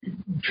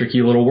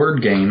tricky little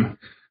word game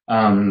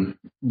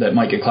that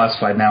might get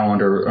classified now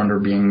under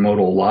being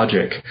modal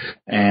logic,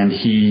 and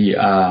he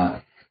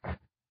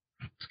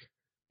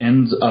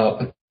ends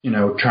up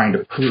trying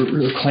to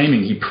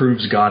claiming he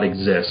proves God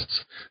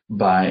exists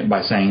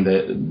by saying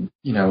that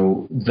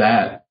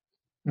that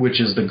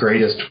which is the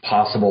greatest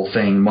possible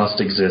thing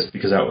must exist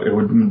because it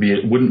wouldn't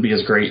be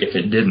as great if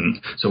it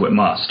didn't, so it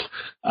must.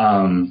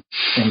 And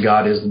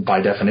God is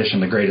by definition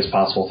the greatest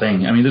possible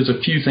thing. I mean, there's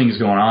a few things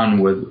going on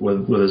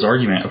with his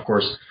argument. Of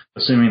course,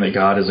 assuming that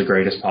God is the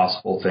greatest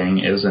possible thing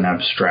is an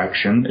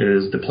abstraction. It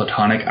is the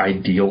Platonic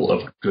ideal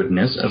of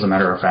goodness, as a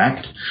matter of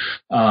fact.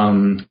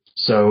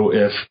 So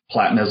if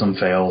Platonism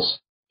fails,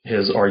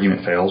 his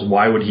argument fails.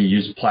 Why would he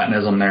use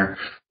Platonism there?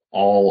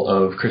 All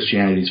of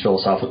Christianity's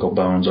philosophical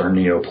bones are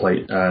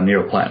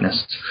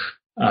Neoplatonist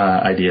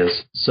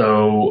ideas.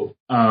 So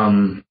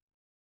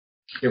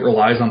it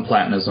relies on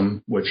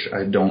Platonism, which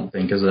I don't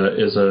think is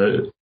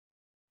a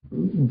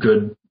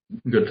good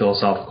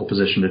philosophical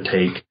position to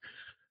take.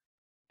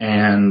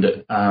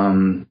 And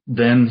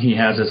then he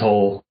has his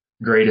whole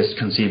greatest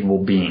conceivable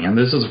being. And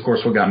this is, of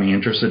course, what got me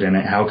interested in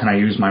it. How can I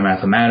use my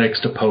mathematics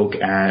to poke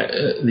at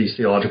these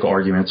theological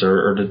arguments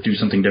or to do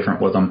something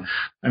different with them?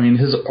 I mean,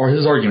 his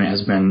argument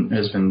has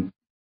been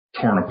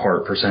torn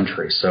apart for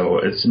centuries, so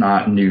it's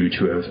not new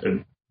to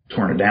have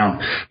torn it down.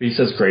 But he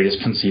says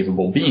greatest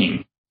conceivable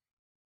being.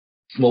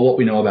 Well, what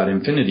we know about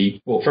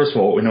infinity, first of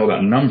all, what we know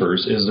about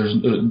numbers is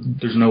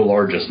there's no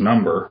largest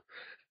number.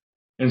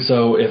 And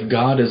so if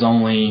God is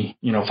only,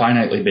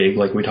 finitely big,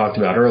 like we talked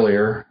about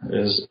earlier,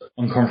 as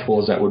uncomfortable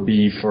as that would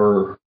be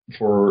or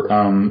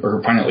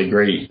finitely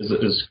great,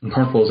 as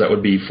uncomfortable as that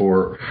would be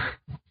for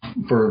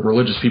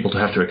religious people to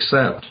have to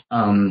accept,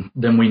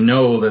 then we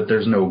know that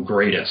there's no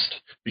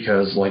greatest.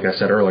 Because, like I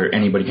said earlier,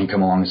 anybody can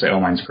come along and say,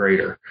 oh, mine's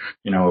greater.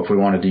 If we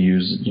wanted to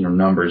use,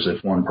 numbers,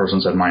 if one person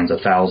said mine's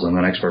 1,000,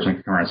 the next person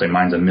could come around and say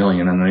mine's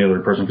 1,000,000, and the other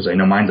person could say,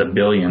 no, mine's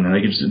 1,000,000,000, and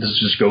this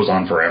just goes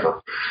on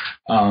forever.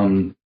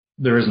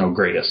 There is no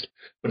greatest.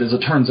 But as it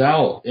turns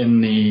out, in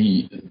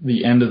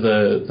the end of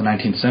the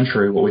 19th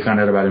century, what we found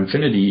out about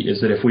infinity is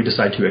that if we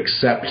decide to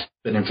accept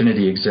that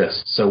infinity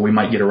exists, so we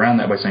might get around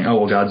that by saying, oh,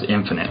 well, God's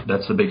infinite.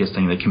 That's the biggest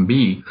thing that can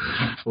be.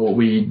 What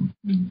we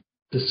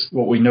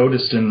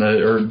noticed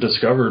or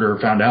discovered or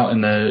found out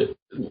in the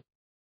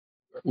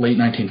late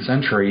 19th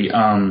century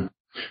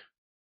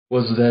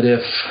was that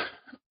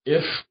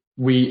if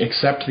we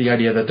accept the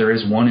idea that there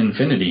is one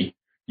infinity,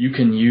 you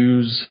can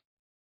use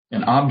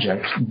an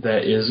object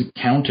that is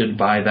counted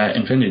by that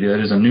infinity,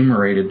 that is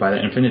enumerated by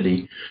that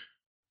infinity,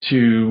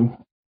 to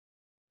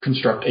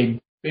construct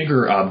a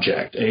bigger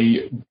object,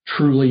 a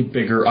truly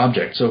bigger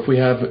object. So if we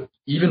have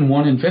even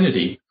one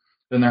infinity,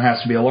 then there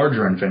has to be a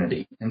larger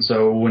infinity. And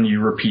so when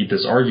you repeat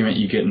this argument,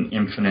 you get an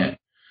infinite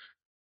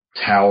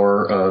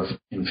tower of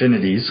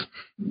infinities.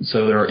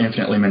 So there are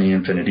infinitely many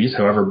infinities.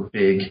 However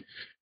big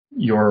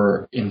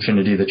your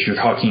infinity that you're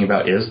talking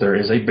about is, there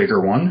is a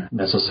bigger one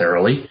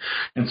necessarily.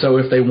 And so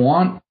if they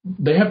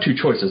have two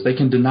choices. They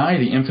can deny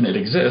the infinite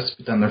exists,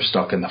 but then they're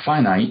stuck in the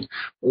finite,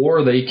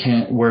 or they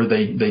can, where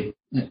they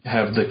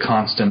have the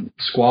constant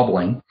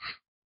squabbling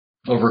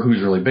over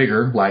who's really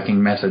bigger,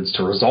 lacking methods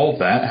to resolve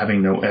that,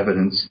 having no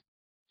evidence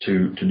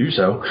to do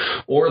so,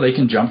 or they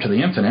can jump to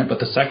the infinite. But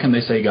the second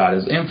they say God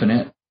is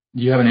infinite,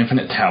 you have an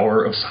infinite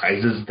tower of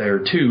sizes there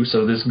too.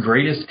 So this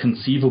greatest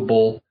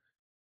conceivable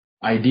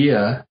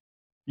idea,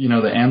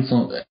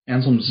 that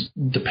Anselm's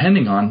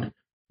depending on,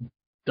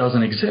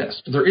 doesn't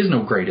exist. There is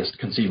no greatest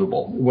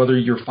conceivable. Whether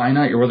you're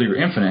finite or whether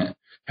you're infinite,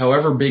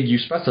 however big you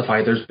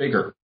specify, there's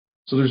bigger.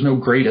 So there's no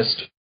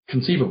greatest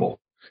conceivable.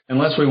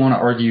 Unless we want to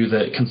argue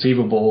that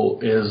conceivable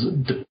is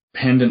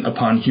dependent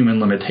upon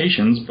human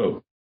limitations,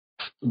 but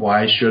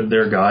why should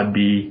their God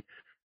be?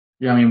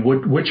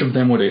 Which of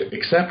them would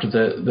accept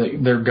that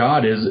their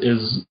God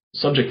is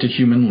subject to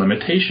human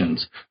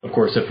limitations. Of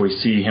course, if we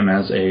see him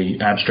as a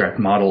abstract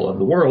model of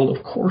the world,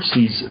 of course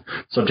he's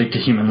subject to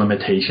human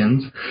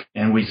limitations,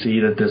 and we see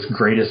that this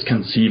greatest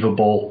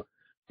conceivable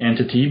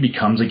entity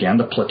becomes again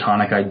the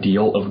Platonic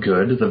ideal of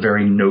good, the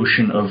very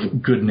notion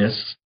of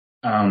goodness,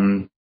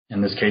 in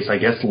this case, I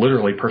guess,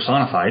 literally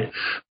personified,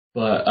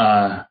 but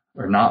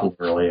or not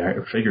literally,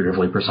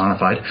 figuratively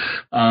personified.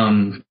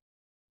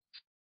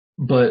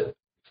 But,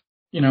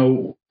 you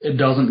know, it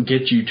doesn't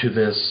get you to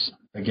this,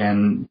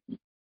 again,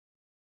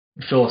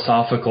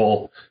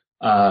 philosophical,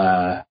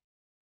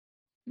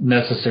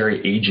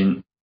 necessary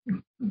agent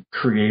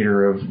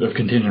creator of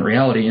contingent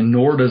reality, and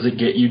nor does it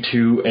get you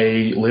to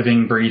a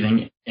living,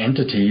 breathing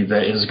entity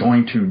that is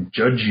going to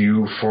judge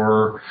you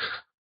for,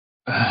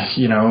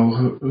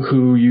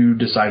 who you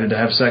decided to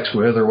have sex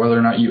with, or whether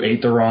or not you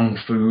ate the wrong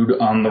food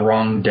on the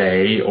wrong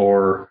day,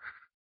 or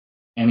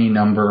any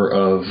number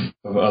of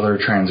other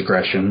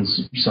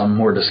transgressions, some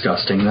more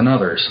disgusting than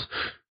others.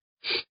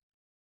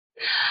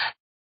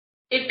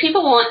 If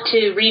people want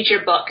to read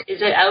your book,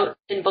 is it out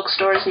in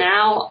bookstores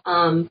now?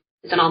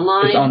 Is it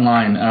online? It's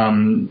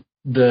online.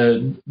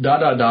 The ...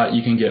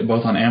 you can get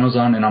both on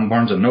Amazon and on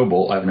Barnes &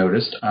 Noble, I've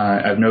noticed.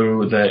 I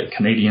know that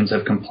Canadians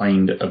have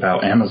complained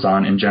about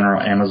Amazon in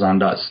general,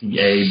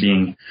 Amazon.ca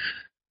being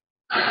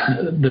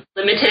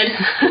limited.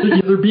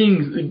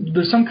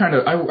 There's some kind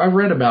of, I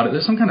read about it,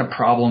 there's some kind of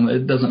problem,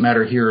 it doesn't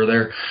matter here or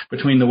there,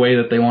 between the way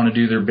that they want to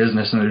do their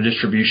business and their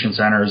distribution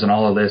centers and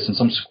all of this, and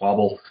some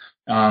squabble.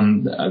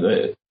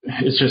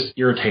 It's just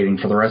irritating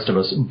for the rest of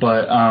us.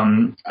 But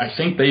I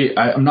think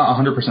I'm not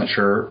 100%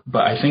 sure,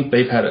 but I think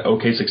they've had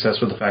okay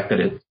success with the fact that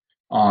it's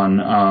on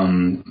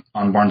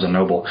Barnes &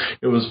 Noble.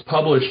 It was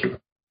published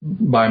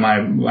by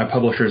my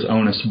publisher's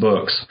Onus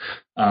Books.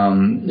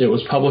 It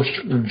was published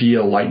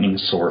via Lightning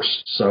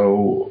Source,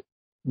 so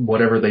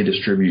whatever they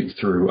distribute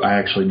through, I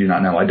actually do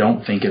not know. I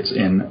don't think it's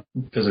in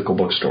physical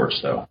bookstores,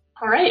 though.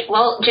 All right.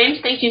 Well, James,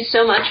 thank you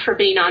so much for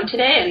being on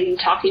today and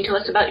talking to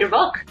us about your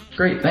book.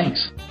 Great,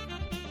 thanks.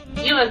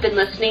 You have been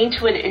listening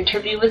to an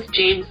interview with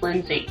James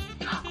Lindsay,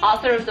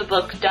 author of the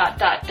book ...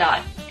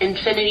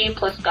 Infinity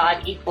plus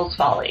God equals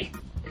Folly.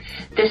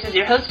 This is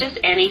your hostess,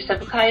 Annie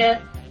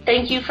Sepulkaya.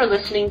 Thank you for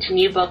listening to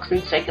New Books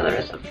in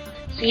Secularism.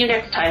 See you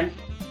next time.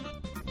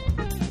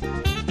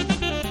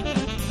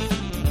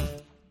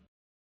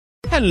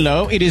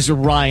 Hello, it is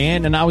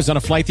Ryan, and I was on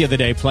a flight the other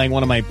day playing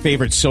one of my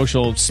favorite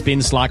social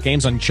spin slot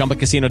games on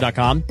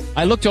ChumbaCasino.com.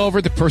 I looked over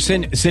at the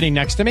person sitting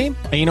next to me,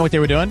 and you know what they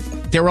were doing?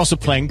 They were also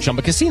playing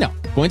Chumba Casino.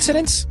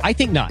 Coincidence? I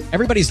think not.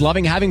 Everybody's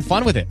loving having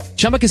fun with it.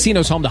 Chumba Casino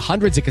is home to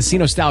hundreds of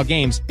casino-style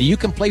games that you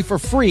can play for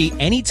free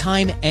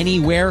anytime,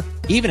 anywhere,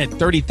 even at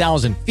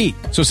 30,000 feet.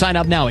 So sign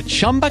up now at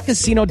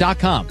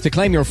ChumbaCasino.com to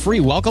claim your free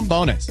welcome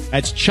bonus.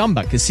 That's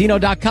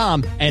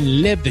ChumbaCasino.com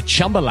and live the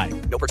Chumba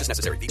life. No purchase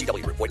necessary.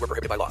 VGW. Void where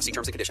prohibited by law. See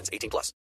terms and conditions. 18+.